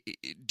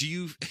 do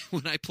you,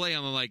 when I play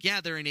them, I'm like,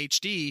 yeah, they're in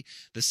HD.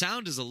 The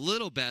sound is a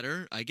little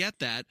better. I get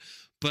that.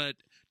 But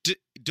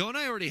don't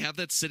I already have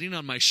that sitting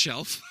on my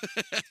shelf?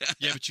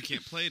 Yeah, but you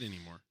can't play it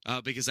anymore.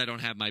 Because I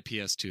don't have my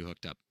PS2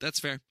 hooked up. That's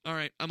fair. All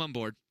right, I'm on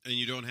board. And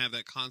you don't have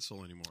that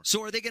console anymore.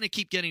 So are they going to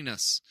keep getting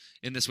us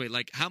in this way?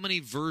 Like, how many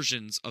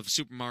versions of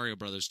Super Mario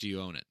Brothers do you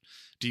own?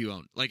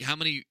 Like, how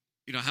many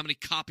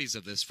copies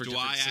of this for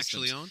different systems? Do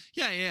I actually own?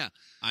 Yeah.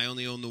 I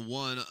only own the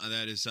one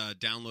that is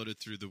downloaded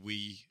through the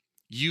Wii.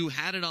 You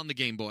had it on the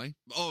Game Boy.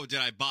 Oh, did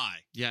I buy?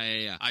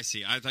 Yeah. I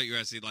see. I thought you were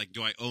asking, like,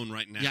 do I own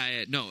right now?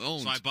 Yeah. No,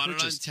 owned. So I bought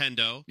it on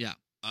Nintendo. Yeah.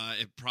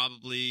 It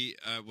probably,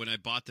 when I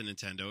bought the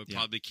Nintendo, it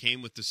probably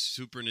came with the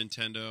Super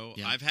Nintendo.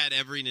 Yeah. I've had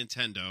every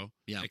Nintendo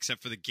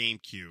except for the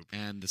GameCube.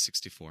 And the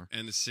 64.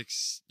 And the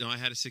I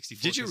had a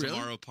 64. Did you really?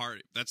 Mario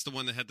Party. That's the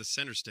one that had the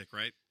center stick,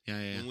 right?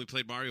 Yeah. When we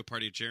played Mario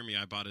Party at Jeremy,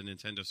 I bought a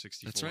Nintendo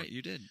 64. That's right,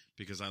 you did.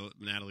 Because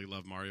Natalie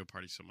loved Mario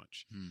Party so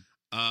much.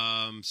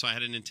 So I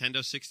had a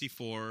Nintendo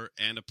 64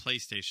 and a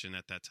PlayStation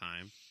at that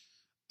time.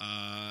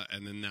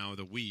 And then now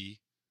the Wii.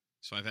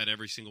 So I've had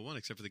every single one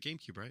except for the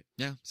GameCube, right?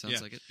 Yeah,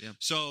 sounds like it. Yeah.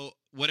 So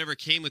whatever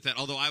came with that,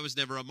 although I was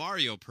never a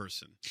Mario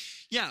person.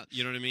 Yeah.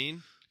 You know what I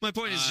mean? My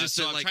point is just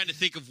so that, I'm trying to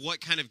think of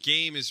what kind of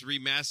game is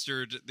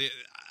remastered.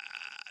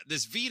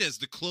 This Vita is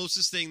the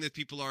closest thing that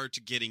people are to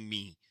getting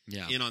me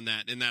in on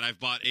that. In that I've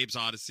bought Abe's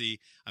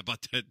Odyssey. I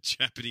bought that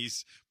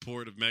Japanese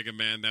port of Mega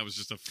Man. That was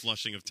just a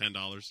flushing of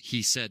 $10.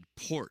 He said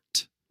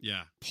port.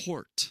 Yeah.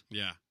 Port.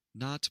 Yeah.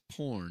 Not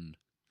porn.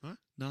 Huh?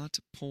 Not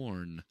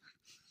porn.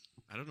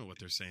 I don't know what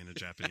they're saying in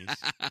Japanese.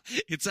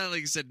 It sounded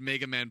like you said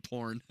Mega Man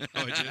porn.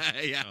 Oh, it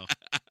did? Yeah. Oh.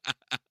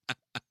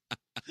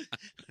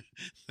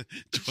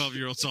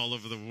 12-year-olds all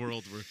over the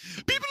world were...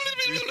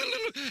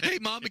 Hey,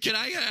 Mom, can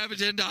I have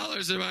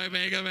 $10 in my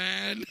Mega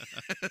Man?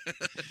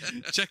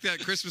 Check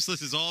that Christmas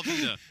list is all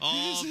Vita.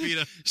 All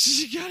Vita.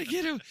 You gotta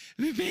get a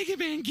Mega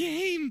Man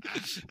game.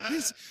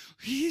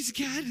 He's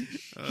got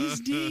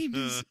his name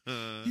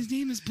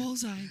is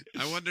Bullseye.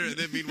 I wonder. And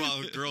then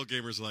meanwhile, girl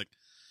gamers are like,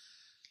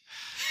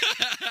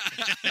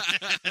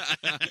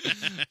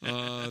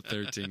 oh,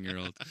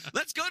 13-year-old.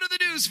 Let's go to the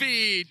news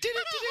feed.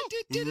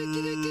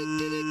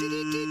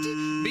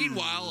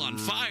 Meanwhile, on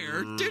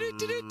fire.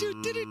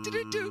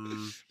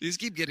 These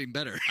keep getting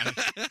better. I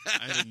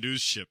had a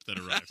news ship that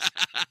arrived.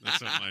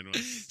 That's what mine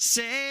was.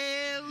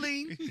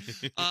 Sailing.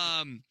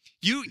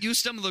 You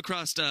stumbled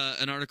across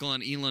an article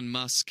on Elon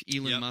Musk.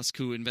 Musk,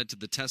 who invented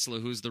the Tesla,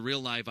 who's the real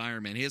live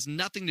Iron Man. He has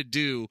nothing to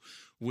do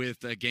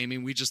with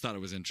gaming. We just thought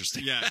it was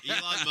interesting. Yeah,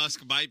 Elon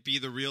Musk might be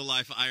the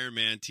real-life Iron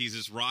Man,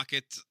 teases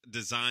rocket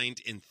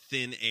designed in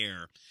thin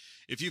air.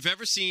 If you've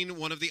ever seen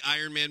one of the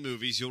Iron Man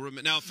movies, you'll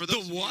remember. Now, for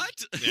those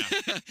what?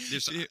 Yeah,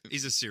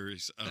 he's a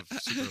series of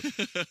super.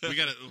 We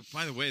got to.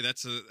 By the way,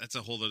 that's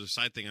a whole other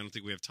side thing. I don't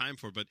think we have time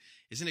for. But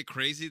isn't it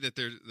crazy that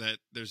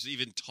there's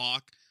even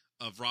talk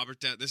of Robert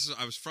Downey?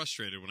 I was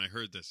frustrated when I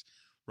heard this.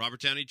 Robert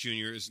Downey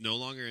Jr. is no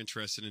longer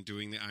interested in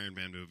doing the Iron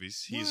Man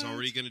movies. He is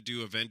already going to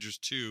do Avengers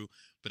 2,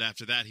 but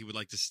after that, he would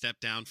like to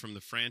step down from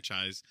the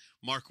franchise.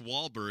 Mark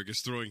Wahlberg is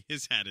throwing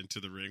his hat into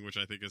the ring, which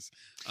I think is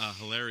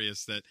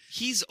hilarious. That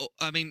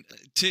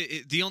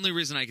the only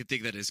reason I could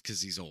think that is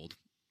because he's old.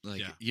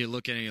 Like, you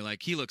look at him, you're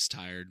like, he looks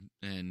tired,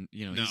 and,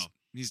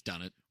 he's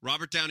done it.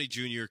 Robert Downey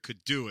Jr.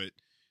 could do it.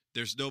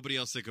 There's nobody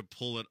else that could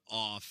pull it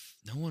off.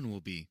 No one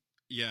will be.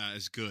 Yeah,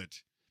 as good.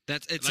 Here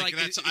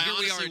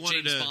we are at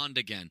James Bond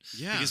again.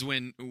 Yeah. Because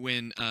when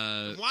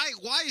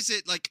why is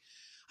it like,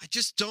 I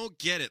just don't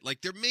get it.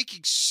 Like, they're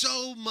making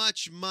so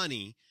much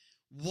money.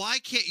 Why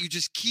can't you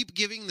just keep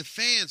giving the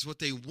fans what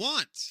they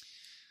want?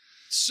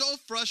 So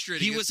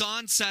frustrating. He was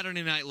on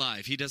Saturday Night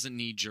Live. He doesn't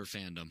need your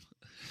fandom.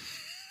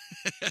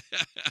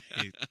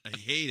 I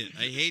hate it.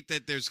 I hate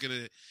that there's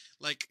gonna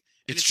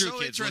It's true, so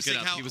kids. Look it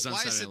up. How, he was on why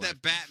Saturday is it Night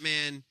that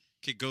Batman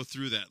could go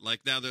through that?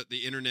 Like, now that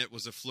the internet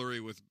was a flurry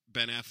with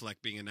Ben Affleck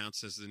being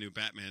announced as the new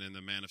Batman in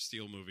the Man of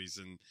Steel movies,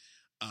 and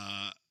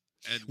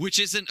which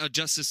isn't a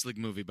Justice League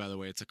movie, by the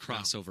way. It's a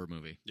crossover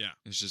movie. Yeah,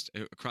 it's just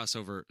a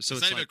crossover. So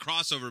it's not even a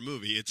crossover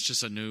movie. It's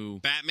just a new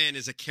Batman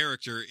is a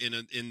character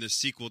in the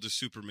sequel to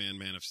Superman,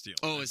 Man of Steel.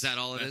 Oh, is that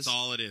all it is? That's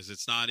all it is.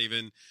 It's not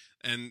even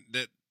and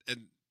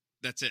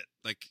that's it.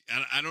 Like,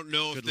 I don't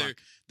know if they're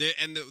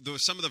and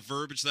some of the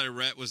verbiage that I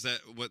read was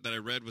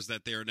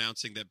that they're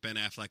announcing that Ben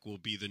Affleck will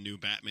be the new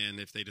Batman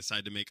if they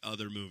decide to make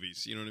other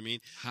movies. You know what I mean?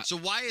 So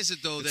why is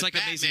it though it's that like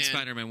Batman, Amazing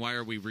Spider-Man? Why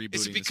are we rebooting?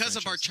 Is it because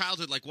this of our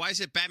childhood? Like, why is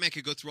it Batman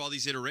could go through all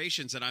these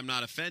iterations and I'm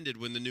not offended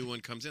when the new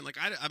one comes in? Like,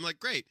 I'm like,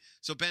 great.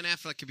 So Ben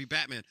Affleck could be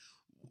Batman.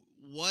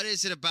 What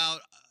is it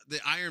about the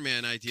Iron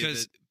Man idea?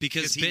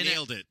 Because he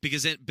nailed it.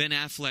 Because Ben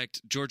Affleck,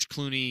 George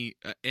Clooney,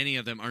 any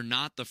of them are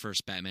not the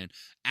first Batman.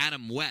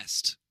 Adam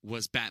West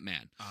was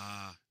Batman.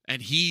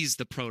 And he's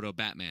the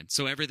proto-Batman.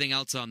 So everything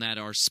else on that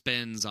are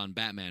spins on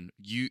Batman.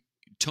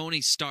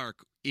 Tony Stark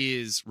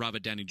is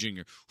Robert Downey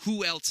Jr.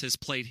 Who else has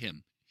played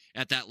him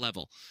at that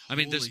level? I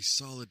mean, Holy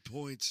solid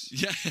points.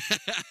 Yeah.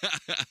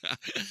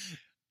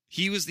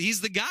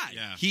 He's the guy.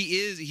 Yeah.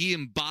 He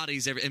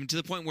embodies everything, to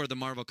the point where the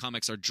Marvel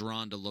comics are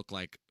drawn to look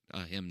like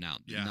him now,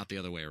 not the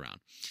other way around.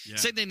 Yeah.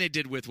 Same thing they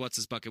did with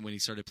What's-His-Bucket when he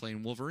started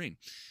playing Wolverine.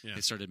 Yeah.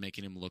 They started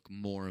making him look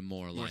more and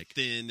more like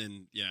thin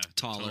and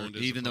taller,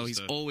 even though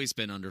he's always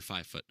been under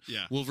 5 foot.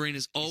 Yeah. Wolverine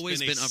has always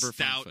been over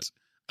 5 foot.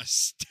 A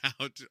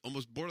stout,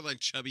 almost borderline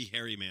chubby,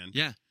 hairy man.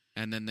 Yeah.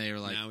 And then they are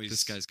like,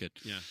 this guy's good.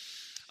 Yeah.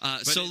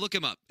 So look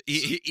him up.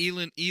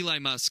 Eli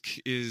Musk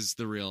is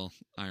the real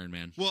Iron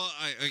Man. Well,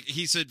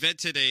 he's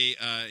invented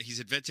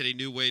a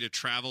new way to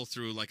travel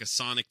through like a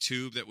sonic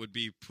tube that would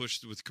be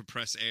pushed with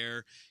compressed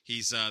air.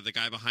 He's the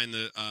guy behind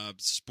the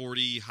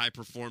sporty,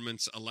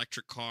 high-performance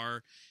electric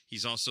car.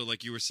 He's also,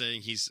 like you were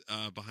saying, he's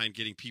behind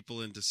getting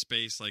people into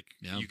space. Like,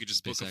 you could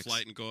just book a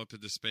flight and go up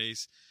into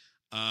space.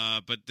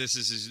 But this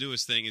is his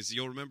newest thing. Is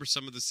you'll remember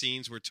some of the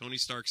scenes where Tony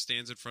Stark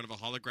stands in front of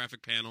a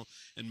holographic panel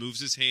and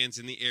moves his hands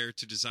in the air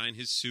to design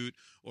his suit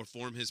or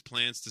form his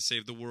plans to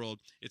save the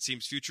world. It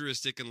seems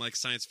futuristic and like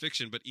science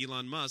fiction, but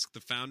Elon Musk, the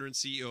founder and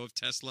CEO of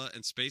Tesla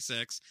and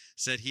SpaceX,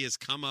 said he has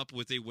come up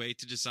with a way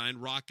to design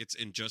rockets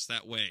in just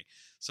that way.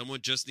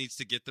 Someone just needs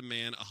to get the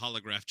man a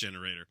holograph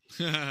generator.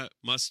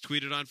 Musk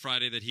tweeted on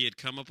Friday that he had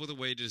come up with a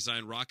way to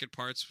design rocket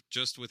parts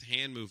just with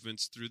hand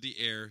movements through the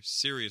air.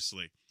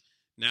 Seriously.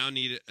 Now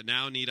need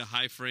a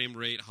high frame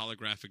rate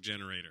holographic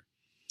generator.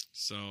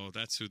 So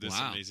that's who this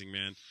amazing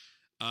man.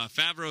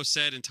 Favreau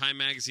said in Time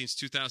Magazine's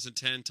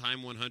 2010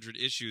 Time 100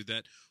 issue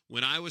that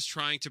when I was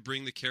trying to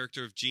bring the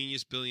character of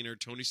genius billionaire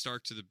Tony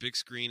Stark to the big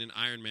screen in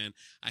Iron Man,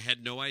 I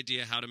had no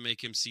idea how to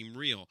make him seem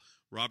real.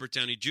 Robert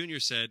Downey Jr.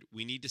 said,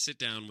 we need to sit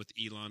down with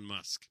Elon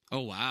Musk.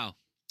 Oh, wow.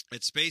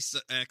 At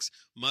SpaceX,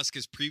 Musk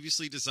has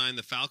previously designed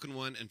the Falcon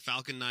 1 and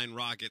Falcon 9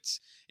 rockets.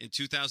 In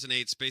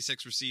 2008,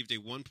 SpaceX received a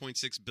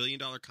 $1.6 billion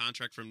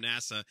contract from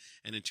NASA,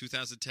 and in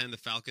 2010, the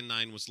Falcon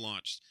 9 was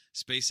launched.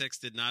 SpaceX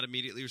did not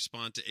immediately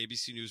respond to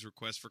ABC News'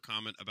 request for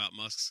comment about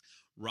Musk's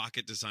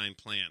rocket design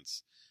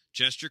plans.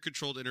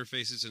 Gesture-controlled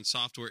interfaces and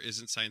software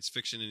isn't science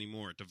fiction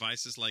anymore.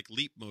 Devices like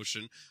Leap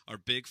Motion are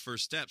big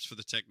first steps for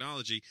the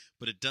technology,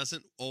 but it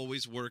doesn't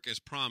always work as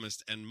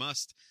promised, and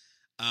Musk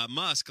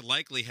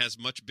likely has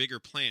much bigger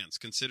plans,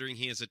 considering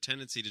he has a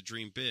tendency to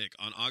dream big.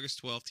 On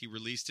August 12th, he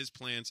released his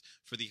plans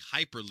for the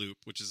Hyperloop,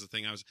 which is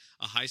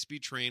a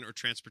high-speed train or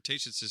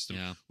transportation system,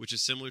 which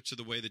is similar to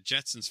the way the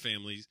Jetsons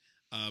family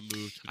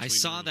moved. I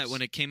saw that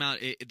when it came out.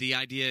 The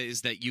idea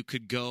is that you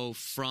could go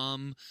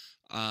from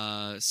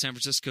San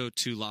Francisco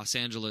to Los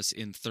Angeles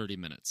in 30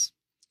 minutes.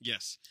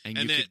 Yes. And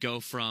you could go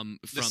from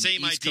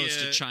East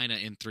Coast to China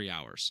in 3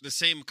 hours. The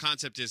same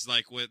concept is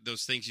like what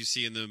those things you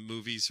see in the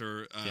movies,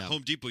 or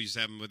Home Depot used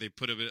to have them where they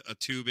put a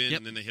tube in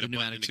and then they hit a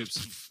button and it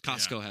goes,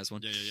 Costco has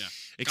one. Yeah.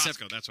 Except,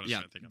 Costco, that's what I was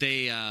trying to think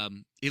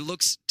of. It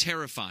looks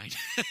terrifying.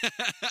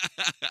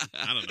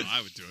 I don't know.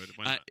 I would do it.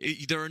 Why not?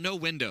 There are no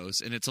windows,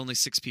 and it's only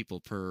 6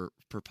 people per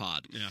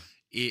pod. Yeah.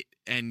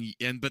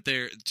 But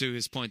to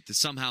his point,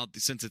 somehow,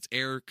 since it's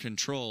air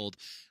controlled,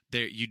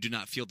 you do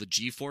not feel the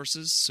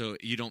G-forces, so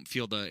you don't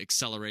feel the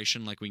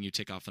acceleration like when you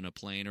take off on a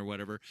plane or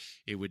whatever.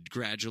 It would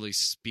gradually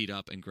speed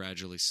up and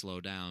gradually slow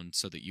down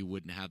so that you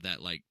wouldn't have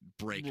that like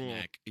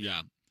breakneck,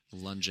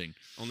 lunging.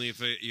 Only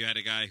if you had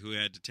a guy who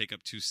had to take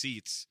up 2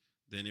 seats,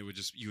 then it would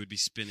you would be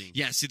spinning.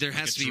 Yeah, see, there like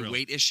has a to be drill.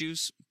 weight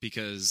issues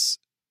because.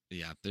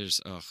 Yeah, there's.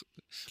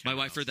 My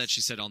wife heard that. She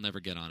said, "I'll never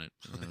get on it."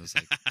 And I was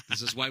like,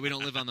 "This is why we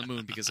don't live on the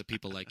moon, because of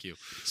people like you."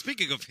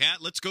 Speaking of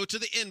hat, let's go to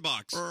the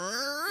inbox.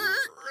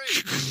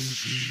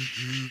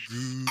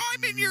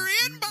 I'm in your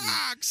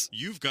inbox.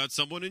 You've got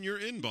someone in your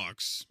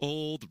inbox.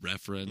 Old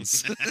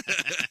reference.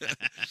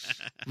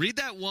 Read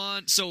that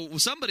one. So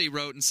somebody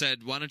wrote and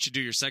said, "Why don't you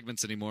do your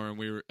segments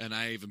anymore?" And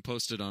I even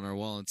posted on our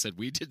wall and said,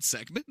 "We did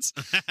segments."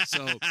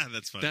 So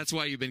That's funny. that's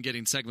why you've been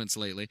getting segments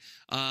lately.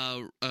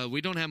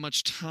 We don't have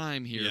much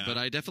time here, but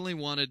I definitely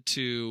wanted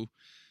to.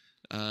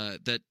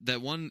 That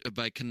one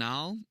by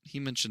Canal, he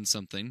mentioned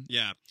something.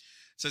 Yeah.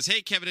 Says,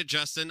 "Hey, Kevin and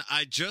Justin,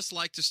 I'd just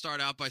like to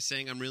start out by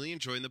saying I'm really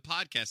enjoying the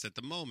podcast at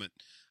the moment.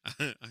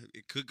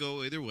 It could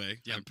go either way.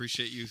 I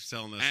appreciate you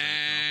telling us that.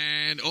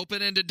 And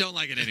open-ended, don't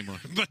like it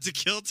anymore. But to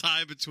kill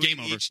time between Game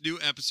over. each new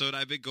episode,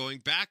 I've been going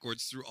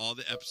backwards through all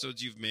the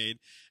episodes you've made,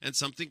 and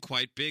something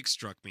quite big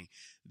struck me.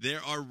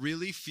 There are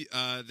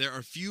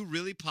few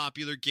really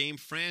popular game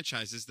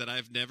franchises that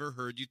I've never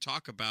heard you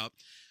talk about,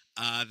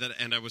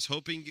 and I was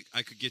hoping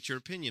I could get your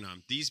opinion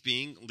on. These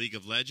being League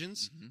of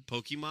Legends,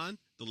 Pokemon,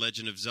 The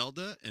Legend of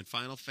Zelda, and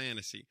Final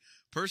Fantasy.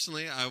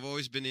 Personally, I've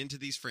always been into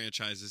these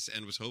franchises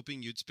and was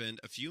hoping you'd spend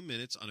a few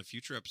minutes on a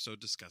future episode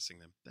discussing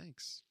them.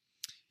 Thanks."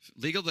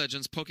 League of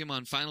Legends,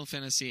 Pokemon, Final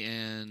Fantasy,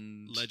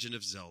 and Legend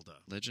of Zelda.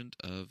 Legend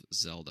of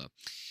Zelda.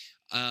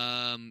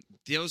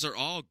 Those are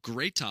all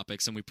great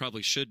topics, and we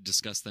probably should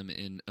discuss them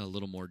in a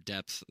little more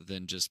depth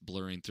than just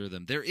blurring through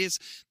them. There is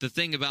the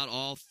thing about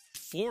all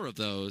 4 of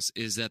those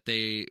is that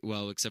they,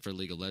 well, except for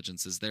League of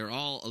Legends, is they're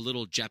all a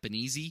little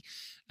Japanesey,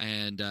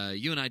 and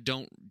you and I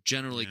don't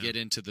generally get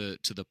into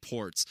the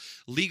ports.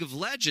 League of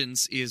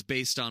Legends is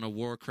based on a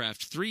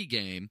Warcraft 3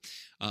 game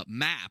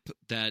map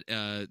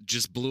that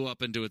just blew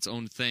up into its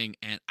own thing,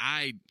 and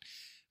I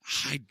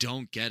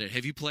don't get it.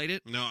 Have you played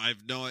it?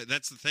 No,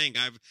 that's the thing.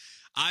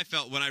 I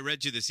felt when I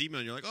read you this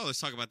email, and you're like, "Oh,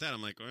 let's talk about that."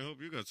 I'm like, I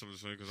hope you got something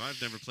to say because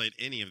I've never played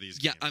any of these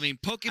games. Yeah, I mean,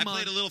 Pokemon. I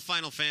played a little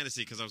Final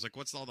Fantasy because I was like,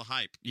 "What's all the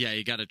hype?" Yeah,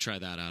 you got to try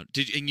that out.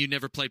 And you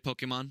never played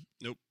Pokemon?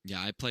 Nope. Yeah,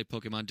 I played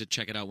Pokemon. Did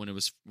check it out when it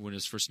was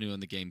first new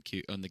on the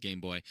Game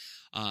Boy.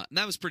 And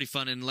that was pretty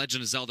fun. And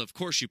Legend of Zelda, of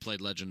course, you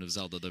played Legend of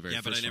Zelda the very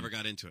first but I never one.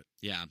 got into it.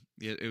 Yeah,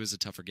 it was a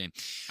tougher game.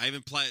 I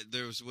even played.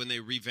 There was when they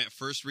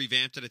first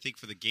revamped it. I think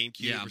for the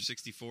GameCube or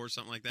 64 or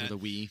something like that. Or the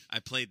Wii. I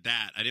played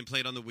that. I didn't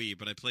play it on the Wii,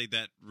 but I played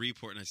that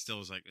report, and I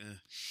still was like, eh.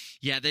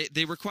 Yeah,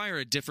 they require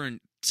a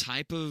different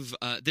type of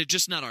they're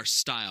just not our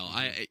style.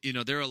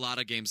 There are a lot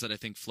of games that I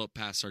think float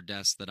past our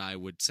desk that I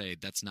would say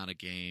that's not a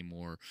game,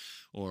 or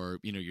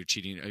you're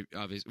cheating.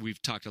 Obviously,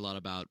 we've talked a lot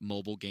about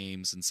mobile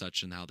games and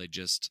such, and how they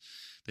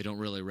don't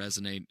really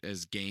resonate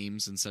as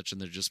games and such,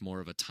 and they're just more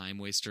of a time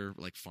waster,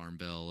 like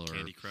Farmville or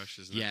Candy Crush.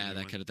 Isn't that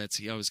kind of.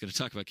 I was going to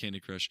talk about Candy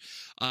Crush.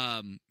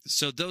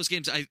 So those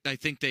games, I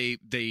think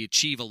they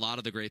achieve a lot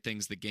of the great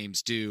things that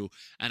games do,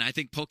 and I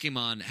think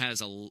Pokemon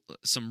has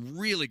some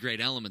really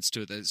great elements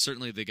to it.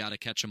 Certainly, they got to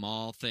catch them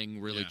all thing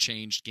really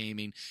changed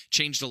gaming,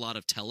 changed a lot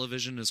of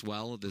television as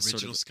well. This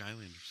Original sort of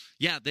Skylanders.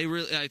 Yeah, they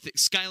really. I think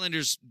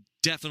Skylanders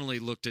definitely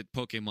looked at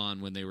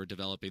Pokemon when they were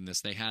developing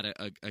this. They had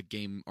a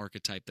game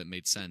archetype that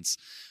made sense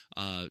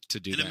to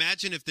do. And that.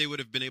 imagine if they would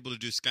have been able to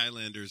do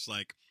Skylanders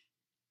like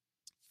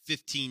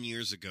 15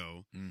 years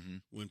ago,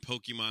 when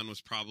Pokemon was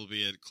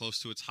probably at close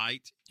to its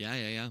height.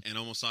 Yeah. And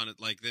almost on it,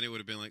 then it would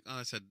have been like,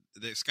 I said,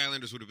 the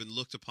Skylanders would have been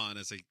looked upon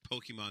as a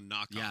Pokemon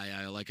knockoff.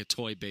 Yeah, like a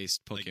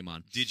toy-based Pokemon.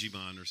 Like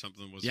Digimon or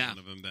something was one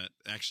of them that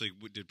actually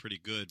did pretty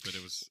good, but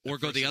it was... Or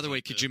go the other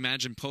way. Could you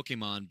imagine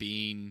Pokemon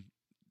being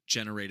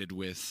generated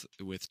with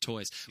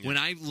toys? When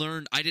I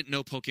learned, I didn't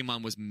know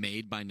Pokemon was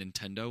made by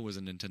Nintendo, was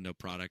a Nintendo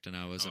product, and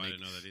I was like, I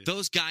didn't know that either.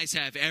 Those guys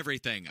have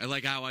everything. I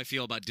like how I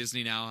feel about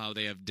Disney now, how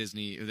they have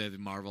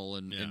Marvel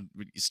and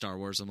Star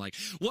Wars. I'm like,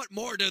 what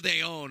more do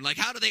they own? Like,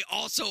 how do they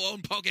also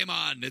own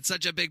Pokemon? It's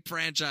such a big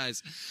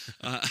franchise.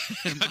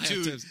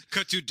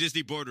 Cut to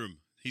Disney boardroom.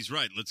 He's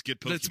right. Let's get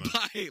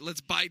Pokemon.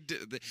 Let's buy.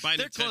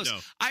 They're Nintendo.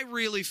 Close. I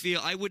really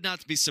feel I would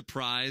not be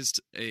surprised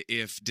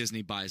if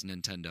Disney buys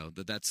Nintendo.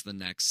 That's the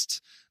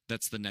next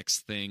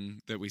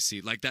thing that we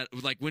see. Like that.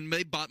 Like when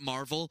they bought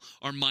Marvel,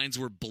 our minds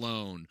were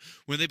blown.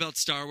 When they bought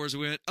Star Wars,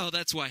 we went, "Oh,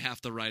 that's why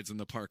half the rides in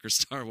the park are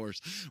Star Wars."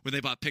 When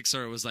they bought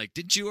Pixar, it was like,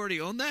 "Didn't you already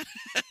own that?"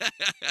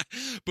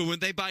 But when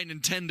they buy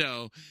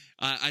Nintendo,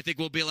 I think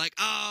we'll be like,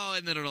 "Oh,"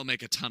 and then it'll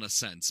make a ton of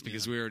sense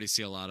because we already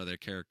see a lot of their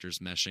characters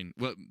meshing.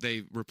 Well,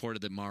 they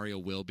reported that Mario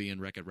will be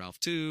in Wreck-It Ralph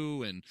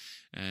 2,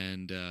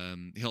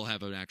 and he'll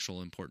have an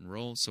actual important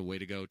role. So way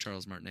to go,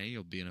 Charles Martinet.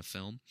 You'll be in a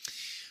film.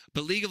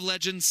 But League of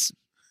Legends.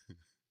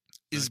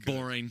 is Not good.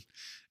 boring.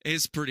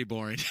 Is pretty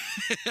boring.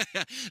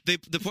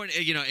 The point,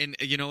 and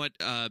you know what?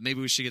 Maybe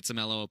we should get some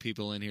LOL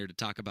people in here to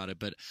talk about it.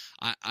 But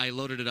I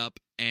loaded it up,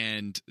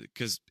 and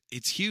because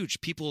it's huge,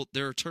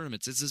 there are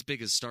tournaments. It's as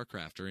big as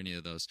StarCraft or any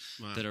of those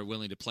that are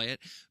willing to play it.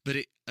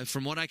 But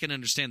from what I can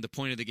understand, the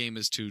point of the game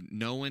is to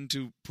know when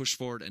to push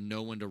forward and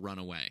know when to run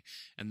away,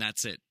 and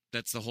that's it.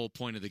 That's the whole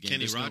point of the game.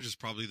 Kenny Rogers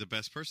probably the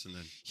best person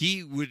then.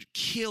 He would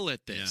kill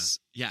at this.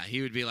 Yeah,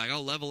 he would be like,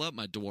 "I'll level up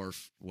my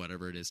dwarf,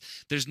 whatever it is."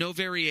 There's no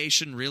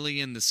variation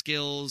really in the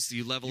skills.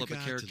 You level up a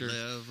character. To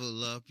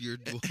level up your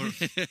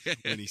dwarf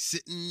when he's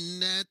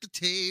sitting at the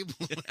table.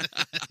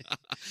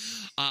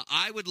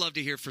 I would love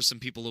to hear from some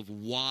people of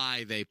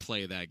why they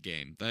play that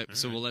game.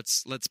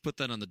 Let's put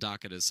that on the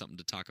docket as something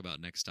to talk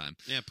about next time.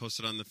 Yeah, post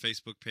it on the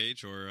Facebook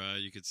page, or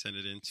you could send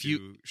it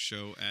into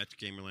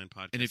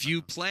show@GamerlandPodcast. And if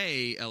you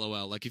play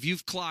LOL, like if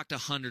you've clocked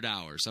 100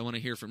 hours, I want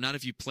to hear from, not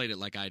if you played it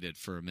like I did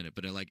for a minute,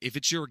 but like if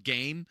it's your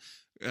game,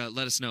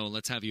 let us know.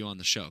 Let's have you on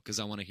the show because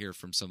I want to hear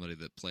from somebody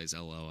that plays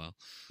LOL,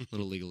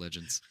 Little League of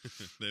Legends.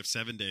 They have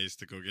 7 days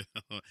to go get.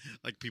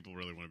 Like people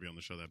really want to be on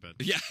the show that bad.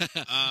 Yeah,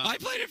 I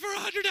played it for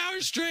 100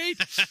 hours straight.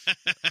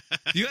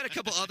 You had a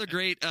couple other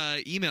great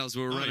emails.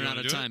 We were running out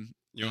of time.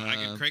 I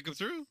can crank them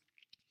through.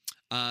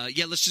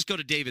 Yeah, let's just go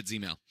to David's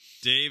email.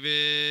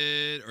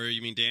 David, or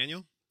you mean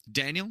Daniel?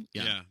 Daniel?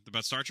 Yeah.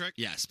 About Star Trek?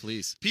 Yes,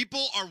 please.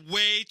 People are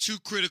way too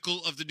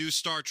critical of the new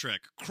Star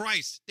Trek.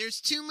 Christ, there's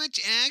too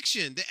much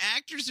action. The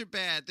actors are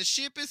bad. The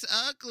ship is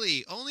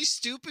ugly. Only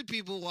stupid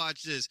people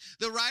watch this.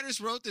 The writers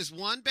wrote this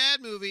one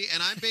bad movie,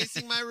 and I'm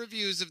basing my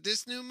reviews of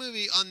this new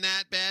movie on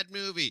that bad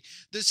movie.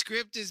 The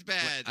script is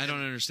bad. I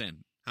don't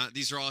understand.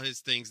 These are all his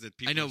things that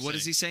people I know. are What saying.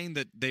 is he saying?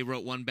 That they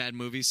wrote one bad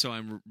movie, so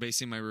I'm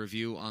basing my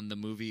review on the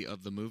movie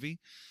of the movie?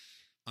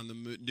 On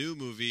the new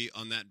movie,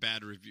 on that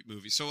bad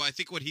movie. So I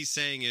think what he's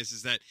saying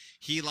is that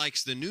he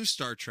likes the new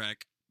Star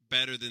Trek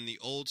better than the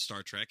old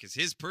Star Trek, is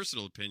his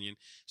personal opinion.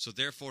 So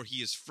therefore, he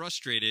is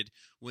frustrated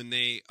when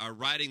they are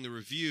writing the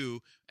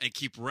review and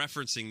keep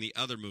referencing the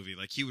other movie.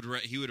 Like he would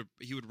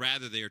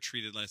rather they are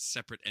treated as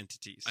separate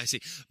entities. I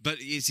see. But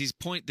is his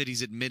point that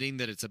he's admitting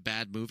that it's a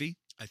bad movie?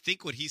 I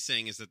think what he's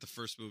saying is that the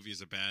first movie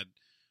is a bad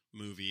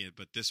movie,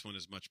 but this one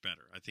is much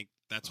better. I think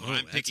that's what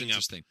I'm picking up.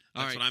 Interesting.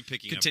 That's what I'm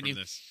picking up from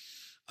this.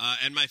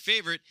 And my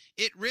favorite,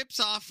 it rips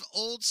off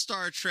old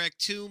Star Trek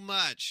too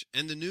much,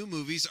 and the new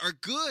movies are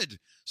good.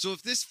 So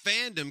if this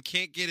fandom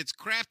can't get its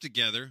crap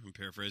together, I'm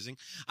paraphrasing,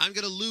 I'm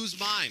going to lose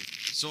mine.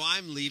 So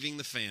I'm leaving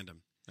the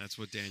fandom. That's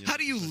what Daniel How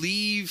do you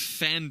leave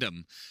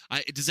fandom?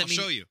 Does that mean...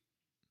 I'll show you.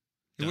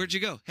 Where'd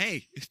you go?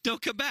 Hey,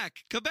 don't come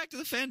back. Come back to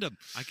the fandom.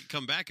 I could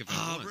come back if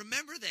I want.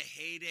 Remember the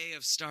heyday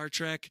of Star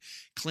Trek?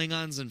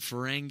 Klingons and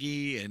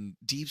Ferengi and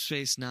Deep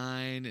Space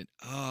Nine and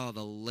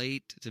the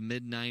late to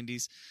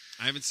mid-90s.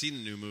 I haven't seen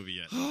the new movie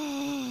yet.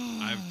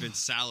 I've been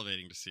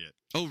salivating to see it.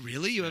 Oh,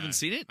 really? You haven't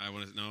seen it? I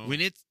want to know.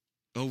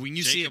 When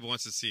you see it, Jacob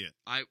wants to see it.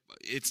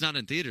 It's not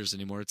in theaters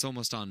anymore. It's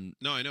almost on.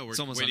 No, I know. We're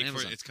almost waiting on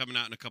Amazon. for it. It's coming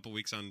out in a couple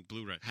weeks on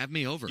Blu-ray. Have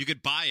me over. You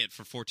could buy it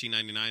for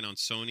 $14.99 on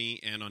Sony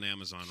and on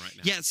Amazon right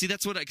now. Yeah, see,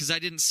 that's what because I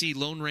didn't see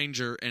Lone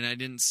Ranger and I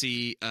didn't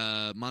see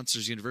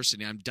Monsters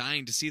University. I'm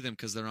dying to see them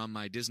because they're on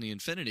my Disney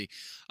Infinity,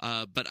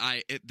 but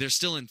they're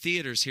still in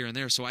theaters here and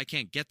there, so I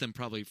can't get them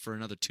probably for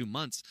another 2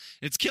 months.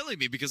 It's killing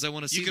me because I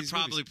want to see. You could these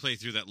probably movies. play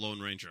through that Lone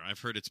Ranger. I've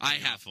heard it's. I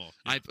have. Awful.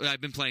 Yeah. I've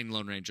been playing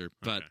Lone Ranger,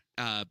 but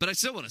I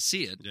still want to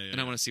see it,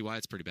 and I want to see why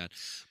it's pretty bad.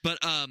 But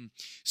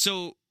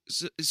so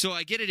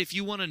I get it. If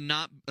you want to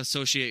not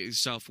associate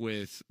yourself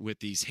with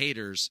these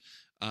haters,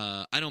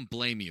 I don't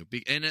blame you.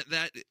 And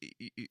that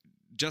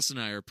Justin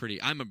and I are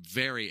I'm a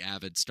very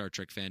avid Star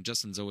Trek fan.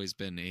 Justin's always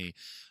been a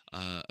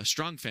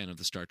strong fan of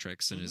the Star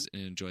Treks and has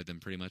enjoyed them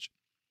pretty much.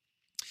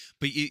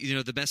 But you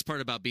know the best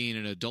part about being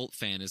an adult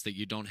fan is that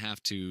you don't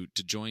have to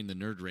join the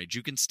nerd rage.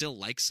 You can still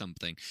like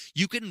something.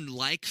 You can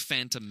like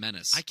Phantom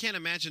Menace. I can't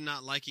imagine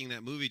not liking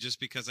that movie just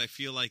because I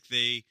feel like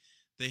they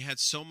had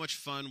so much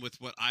fun with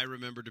what I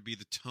remember to be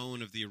the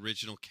tone of the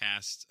original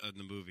cast of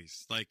the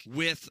movies, like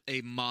with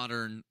a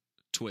modern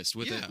twist,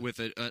 with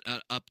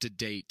a up to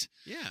date,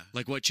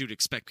 like what you'd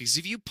expect. Because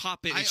if you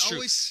pop in,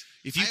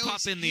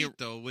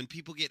 though, when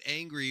people get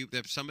angry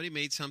that somebody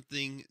made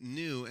something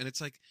new, and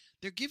it's like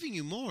they're giving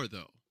you more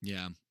though.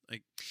 Yeah,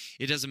 like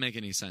it doesn't make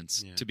any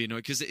sense to be annoyed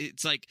because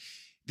it's like.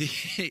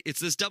 It's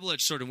this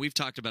double-edged sword, and we've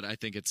talked about it. I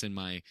think it's in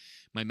my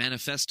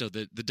manifesto,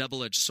 the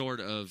double-edged sword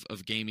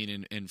of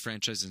gaming and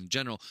franchises in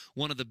general.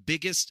 One of the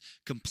biggest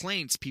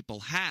complaints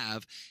people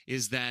have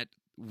is that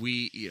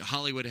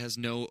Hollywood has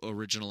no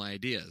original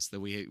ideas, that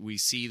we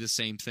see the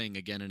same thing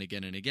again and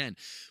again and again.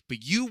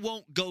 But you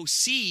won't go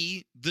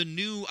see the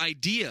new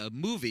idea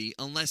movie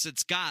unless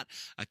it's got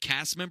a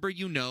cast member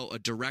a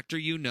director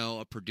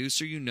a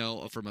producer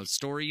from a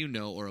story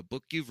or a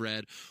book you've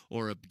read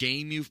or a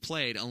game you've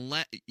played,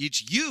 unless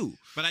it's you.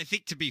 But I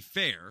think to be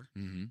fair,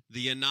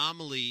 the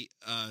anomaly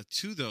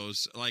to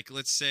those, like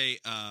let's say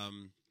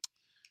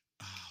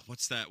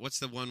what's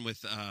the one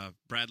with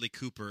Bradley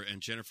Cooper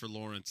and Jennifer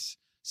Lawrence,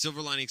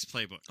 Silver Linings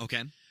Playbook.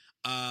 Okay.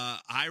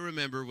 I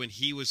remember when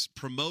he was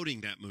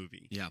promoting that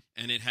movie. Yeah.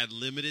 And it had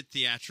limited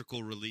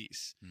theatrical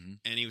release. Mm-hmm.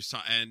 And he was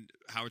and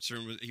Howard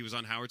Stern he was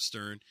on Howard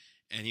Stern,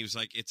 and he was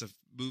like, "It's a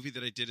movie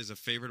that I did as a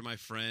favor to my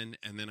friend."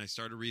 And then I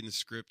started reading the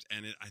script,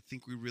 and I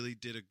think we really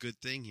did a good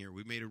thing here.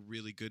 We made a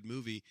really good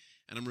movie,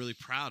 and I'm really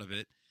proud of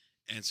it.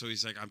 And so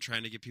he's like, "I'm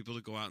trying to get people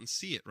to go out and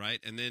see it, right?"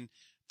 And then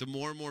the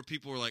more and more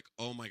people were like,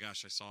 "Oh my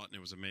gosh, I saw it and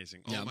it was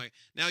amazing." Oh my!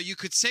 Now you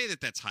could say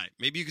that that's hype.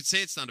 Maybe you could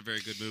say it's not a very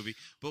good movie,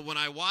 but when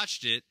I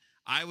watched it,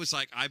 I was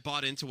like, I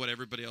bought into what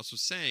everybody else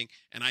was saying,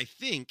 and I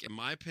think, in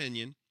my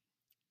opinion,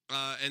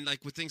 and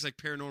like with things like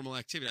Paranormal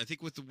Activity, I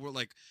think with the world,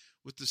 like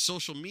with the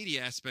social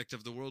media aspect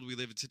of the world we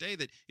live in today,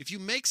 that if you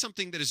make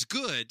something that is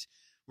good,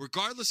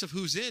 regardless of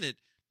who's in it,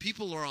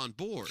 people are on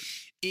board.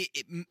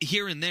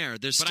 Here and there,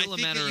 there's but still I a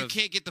think matter that you of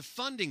can't get the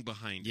funding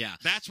behind it. Yeah,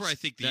 that's where I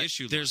think the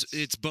issue lies.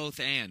 It's both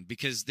and,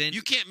 because then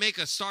you can't make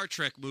a Star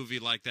Trek movie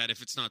like that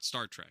if it's not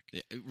Star Trek.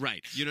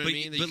 Right. You know what I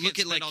mean? But look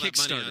at like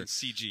Kickstarter. On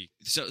CG.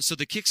 So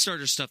the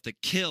Kickstarter stuff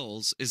that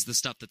kills is the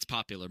stuff that's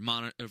popular.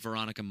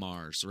 Veronica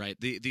Mars, right?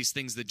 These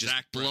things that just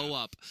blow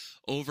up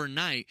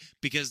overnight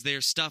because they're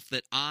stuff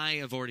that I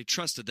have already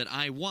trusted, that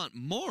I want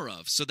more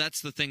of. So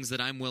that's the things that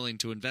I'm willing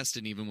to invest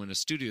in, even when a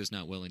studio is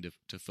not willing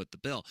to foot the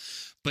bill.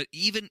 But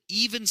even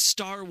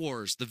Star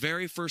Wars, the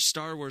very first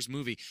Star Wars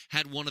movie,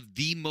 had one of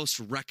the most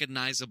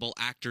recognizable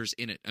actors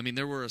in it. I mean,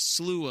 there were a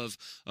slew of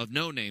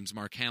no names.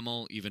 Mark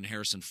Hamill, even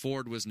Harrison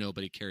Ford was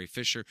nobody. Carrie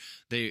Fisher.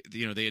 They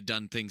had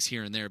done things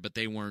here and there, but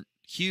they weren't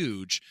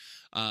huge.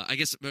 I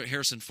guess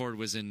Harrison Ford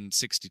was in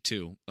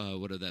 '62.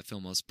 Whatever that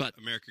film was, but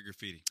American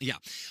Graffiti. Yeah.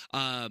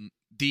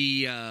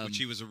 Which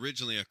he was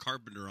originally a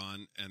carpenter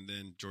on, and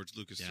then George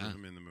Lucas threw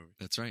him in the movie.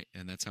 That's right,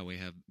 and that's how we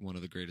have one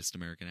of the greatest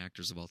American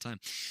actors of all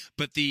time.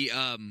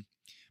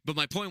 But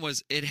my point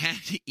was, it had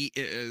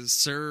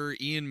Sir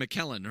Ian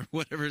McKellen, or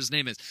whatever his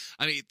name is.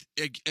 I mean,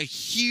 a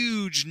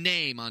huge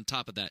name on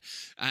top of that.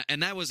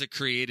 And that was a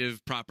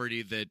creative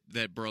property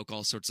that broke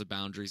all sorts of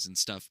boundaries and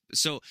stuff.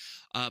 So,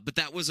 but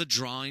that was a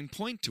drawing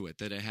point to it,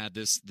 that it had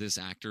this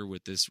actor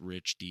with this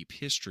rich, deep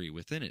history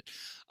within it.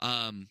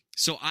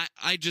 So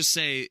I just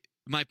say,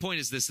 my point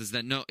is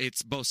that no,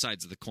 it's both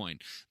sides of the coin.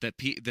 That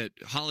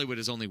Hollywood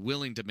is only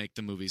willing to make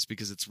the movies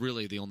because it's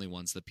really the only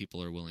ones that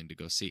people are willing to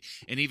go see.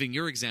 And even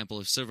your example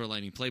of Silver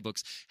Lining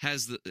Playbooks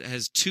has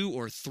 2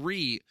 or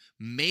 3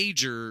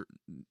 major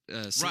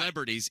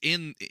celebrities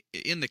in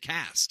the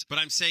cast. But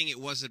I'm saying it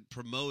wasn't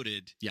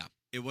promoted. Yeah.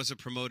 It wasn't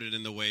promoted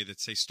in the way that,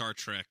 say, Star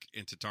Trek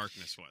Into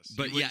Darkness was.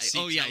 But you wouldn't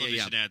see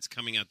television ads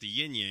coming out the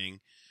yin yang.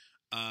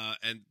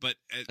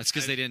 That's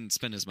because they didn't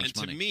spend as much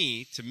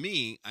money. To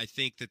me, I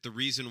think that the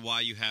reason why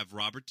you have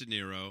Robert De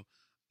Niro,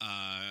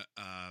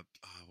 I'm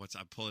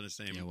pulling his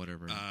name. Yeah,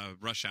 whatever.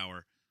 Rush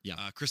Hour.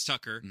 Yeah. Chris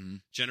Tucker,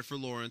 Jennifer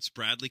Lawrence,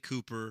 Bradley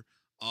Cooper,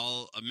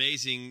 all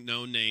amazing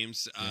known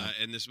names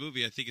in this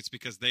movie. I think it's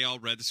because they all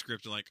read the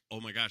script and like, oh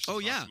my gosh, this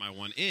is awesome. I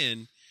want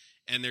in.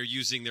 And they're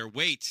using their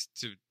weight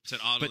to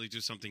audibly do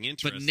something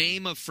interesting. But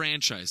name a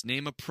franchise,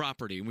 name a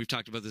property, and we've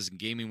talked about this in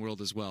gaming world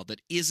as well,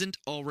 that isn't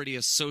already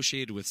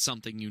associated with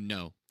something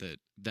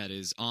that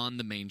is on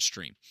the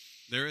mainstream.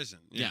 There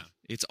isn't. Yeah.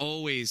 It's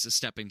always a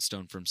stepping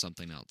stone from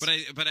something else.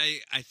 But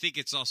I think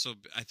it's also,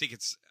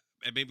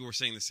 and maybe we're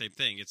saying the same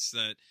thing. It's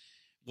that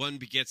one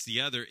begets the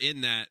other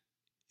in that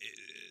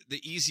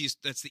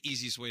that's the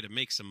easiest way to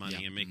make some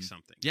money and make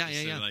something. Yeah.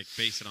 Like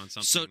base it on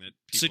something that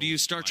people So do you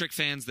Star Trek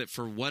fans that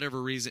for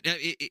whatever reason,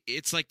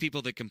 it's like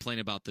people that complain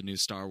about the new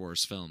Star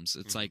Wars films.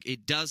 It's like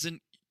it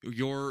doesn't,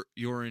 your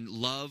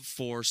love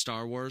for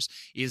Star Wars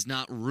is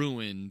not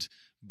ruined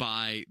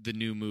by the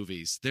new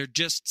movies. They're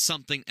just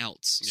something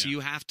else. So you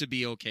have to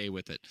be okay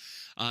with it.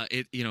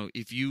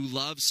 If you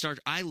love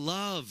I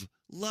love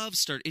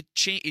Star.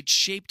 It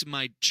shaped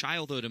my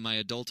childhood and my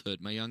adulthood,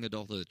 my young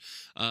adulthood.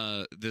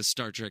 The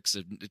Star Trek's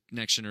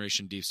Next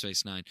Generation, Deep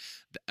Space Nine.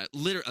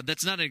 Literally,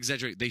 that's not an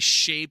exaggeration. They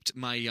shaped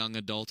my young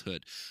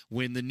adulthood.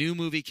 When the new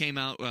movie came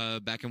out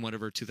back in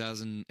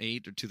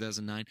 2008 or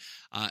 2009,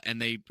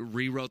 and they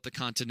rewrote the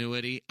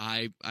continuity,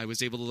 I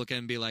was able to look at it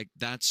and be like,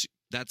 that's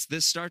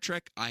this Star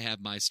Trek. I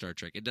have my Star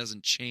Trek. It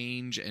doesn't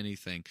change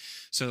anything.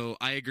 So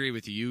I agree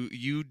with you.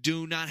 You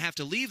do not have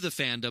to leave the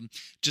fandom.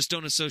 Just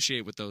don't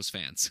associate with those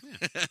fans.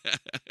 Yeah.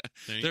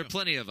 There are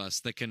plenty of us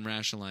that can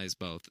rationalize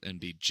both and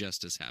be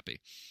just as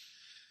happy.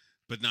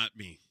 But not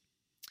me.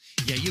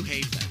 Yeah, you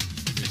hate that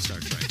new Star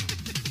Trek.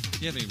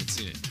 You haven't even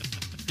seen it.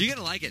 You're going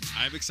to like it.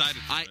 I'm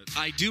excited for it.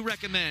 I do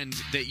recommend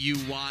that you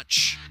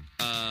watch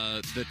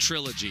the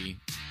trilogy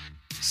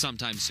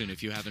sometime soon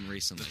if you haven't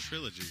recently. The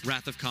trilogy.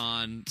 Wrath of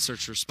Khan,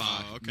 Search for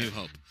Spock, New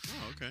Hope.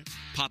 Oh, okay.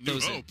 Pop New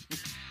those Hope. in.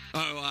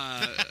 Did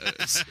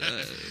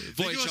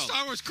you do a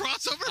Star Wars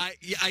crossover?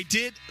 I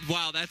did.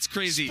 Wow, that's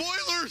crazy.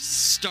 Spoilers!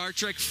 Star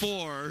Trek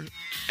 4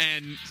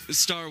 and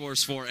Star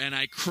Wars 4, and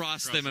I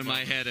crossed them in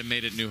my head and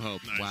made it New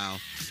Hope. Nice. Wow.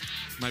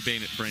 My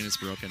brain is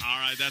broken. All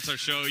right, that's our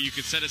show. You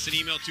can send us an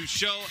email to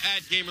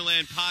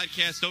show@Gamerland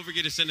Podcast. Don't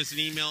forget to send us an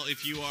email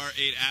if you are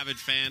an avid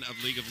fan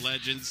of League of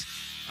Legends.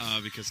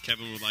 because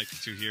Kevin would like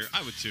to hear.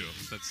 I would too.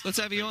 Let's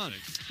have you on.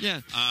 Thing.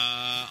 Yeah.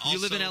 Also,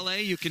 you live in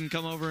L.A., you can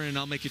come over and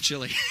I'll make you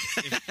chili.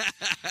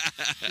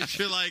 If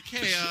you're like,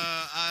 hey,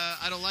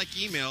 I don't like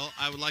email,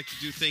 I would like to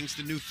do things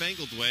the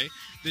newfangled way,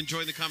 then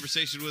join the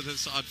conversation with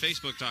us on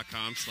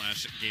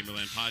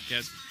Facebook.com/Gamerland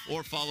Podcast,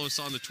 or follow us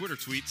on the Twitter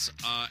tweets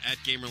at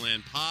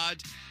Gamerland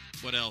Pod.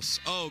 What else?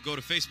 Oh, go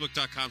to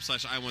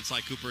Facebook.com/I Want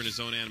Sly Cooper in his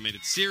own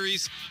animated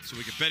series so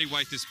we can Betty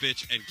White this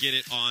bitch and get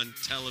it on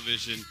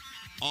television.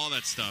 All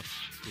that stuff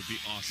would be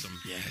awesome.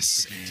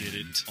 Yes, if we did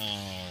it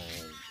all.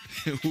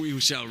 We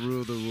shall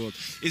rule the world.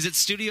 Is it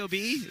Studio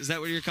B? Is that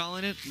what you're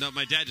calling it? No,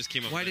 my dad just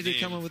came up Why with did that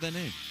he come up with that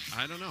name?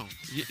 I don't know.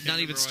 Not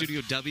even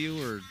Studio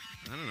W or...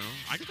 I don't know.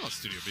 I can call it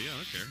Studio B. I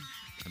don't care.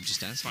 I'm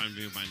just asking. It's fine with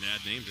me if my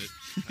dad named it.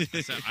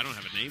 I don't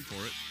have a name for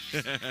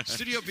it.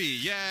 Studio B,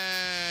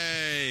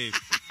 yay!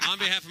 On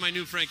behalf of my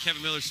new friend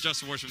Kevin Miller,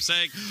 Justin Worship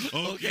saying,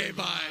 okay,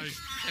 bye.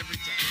 Every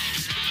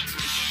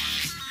time.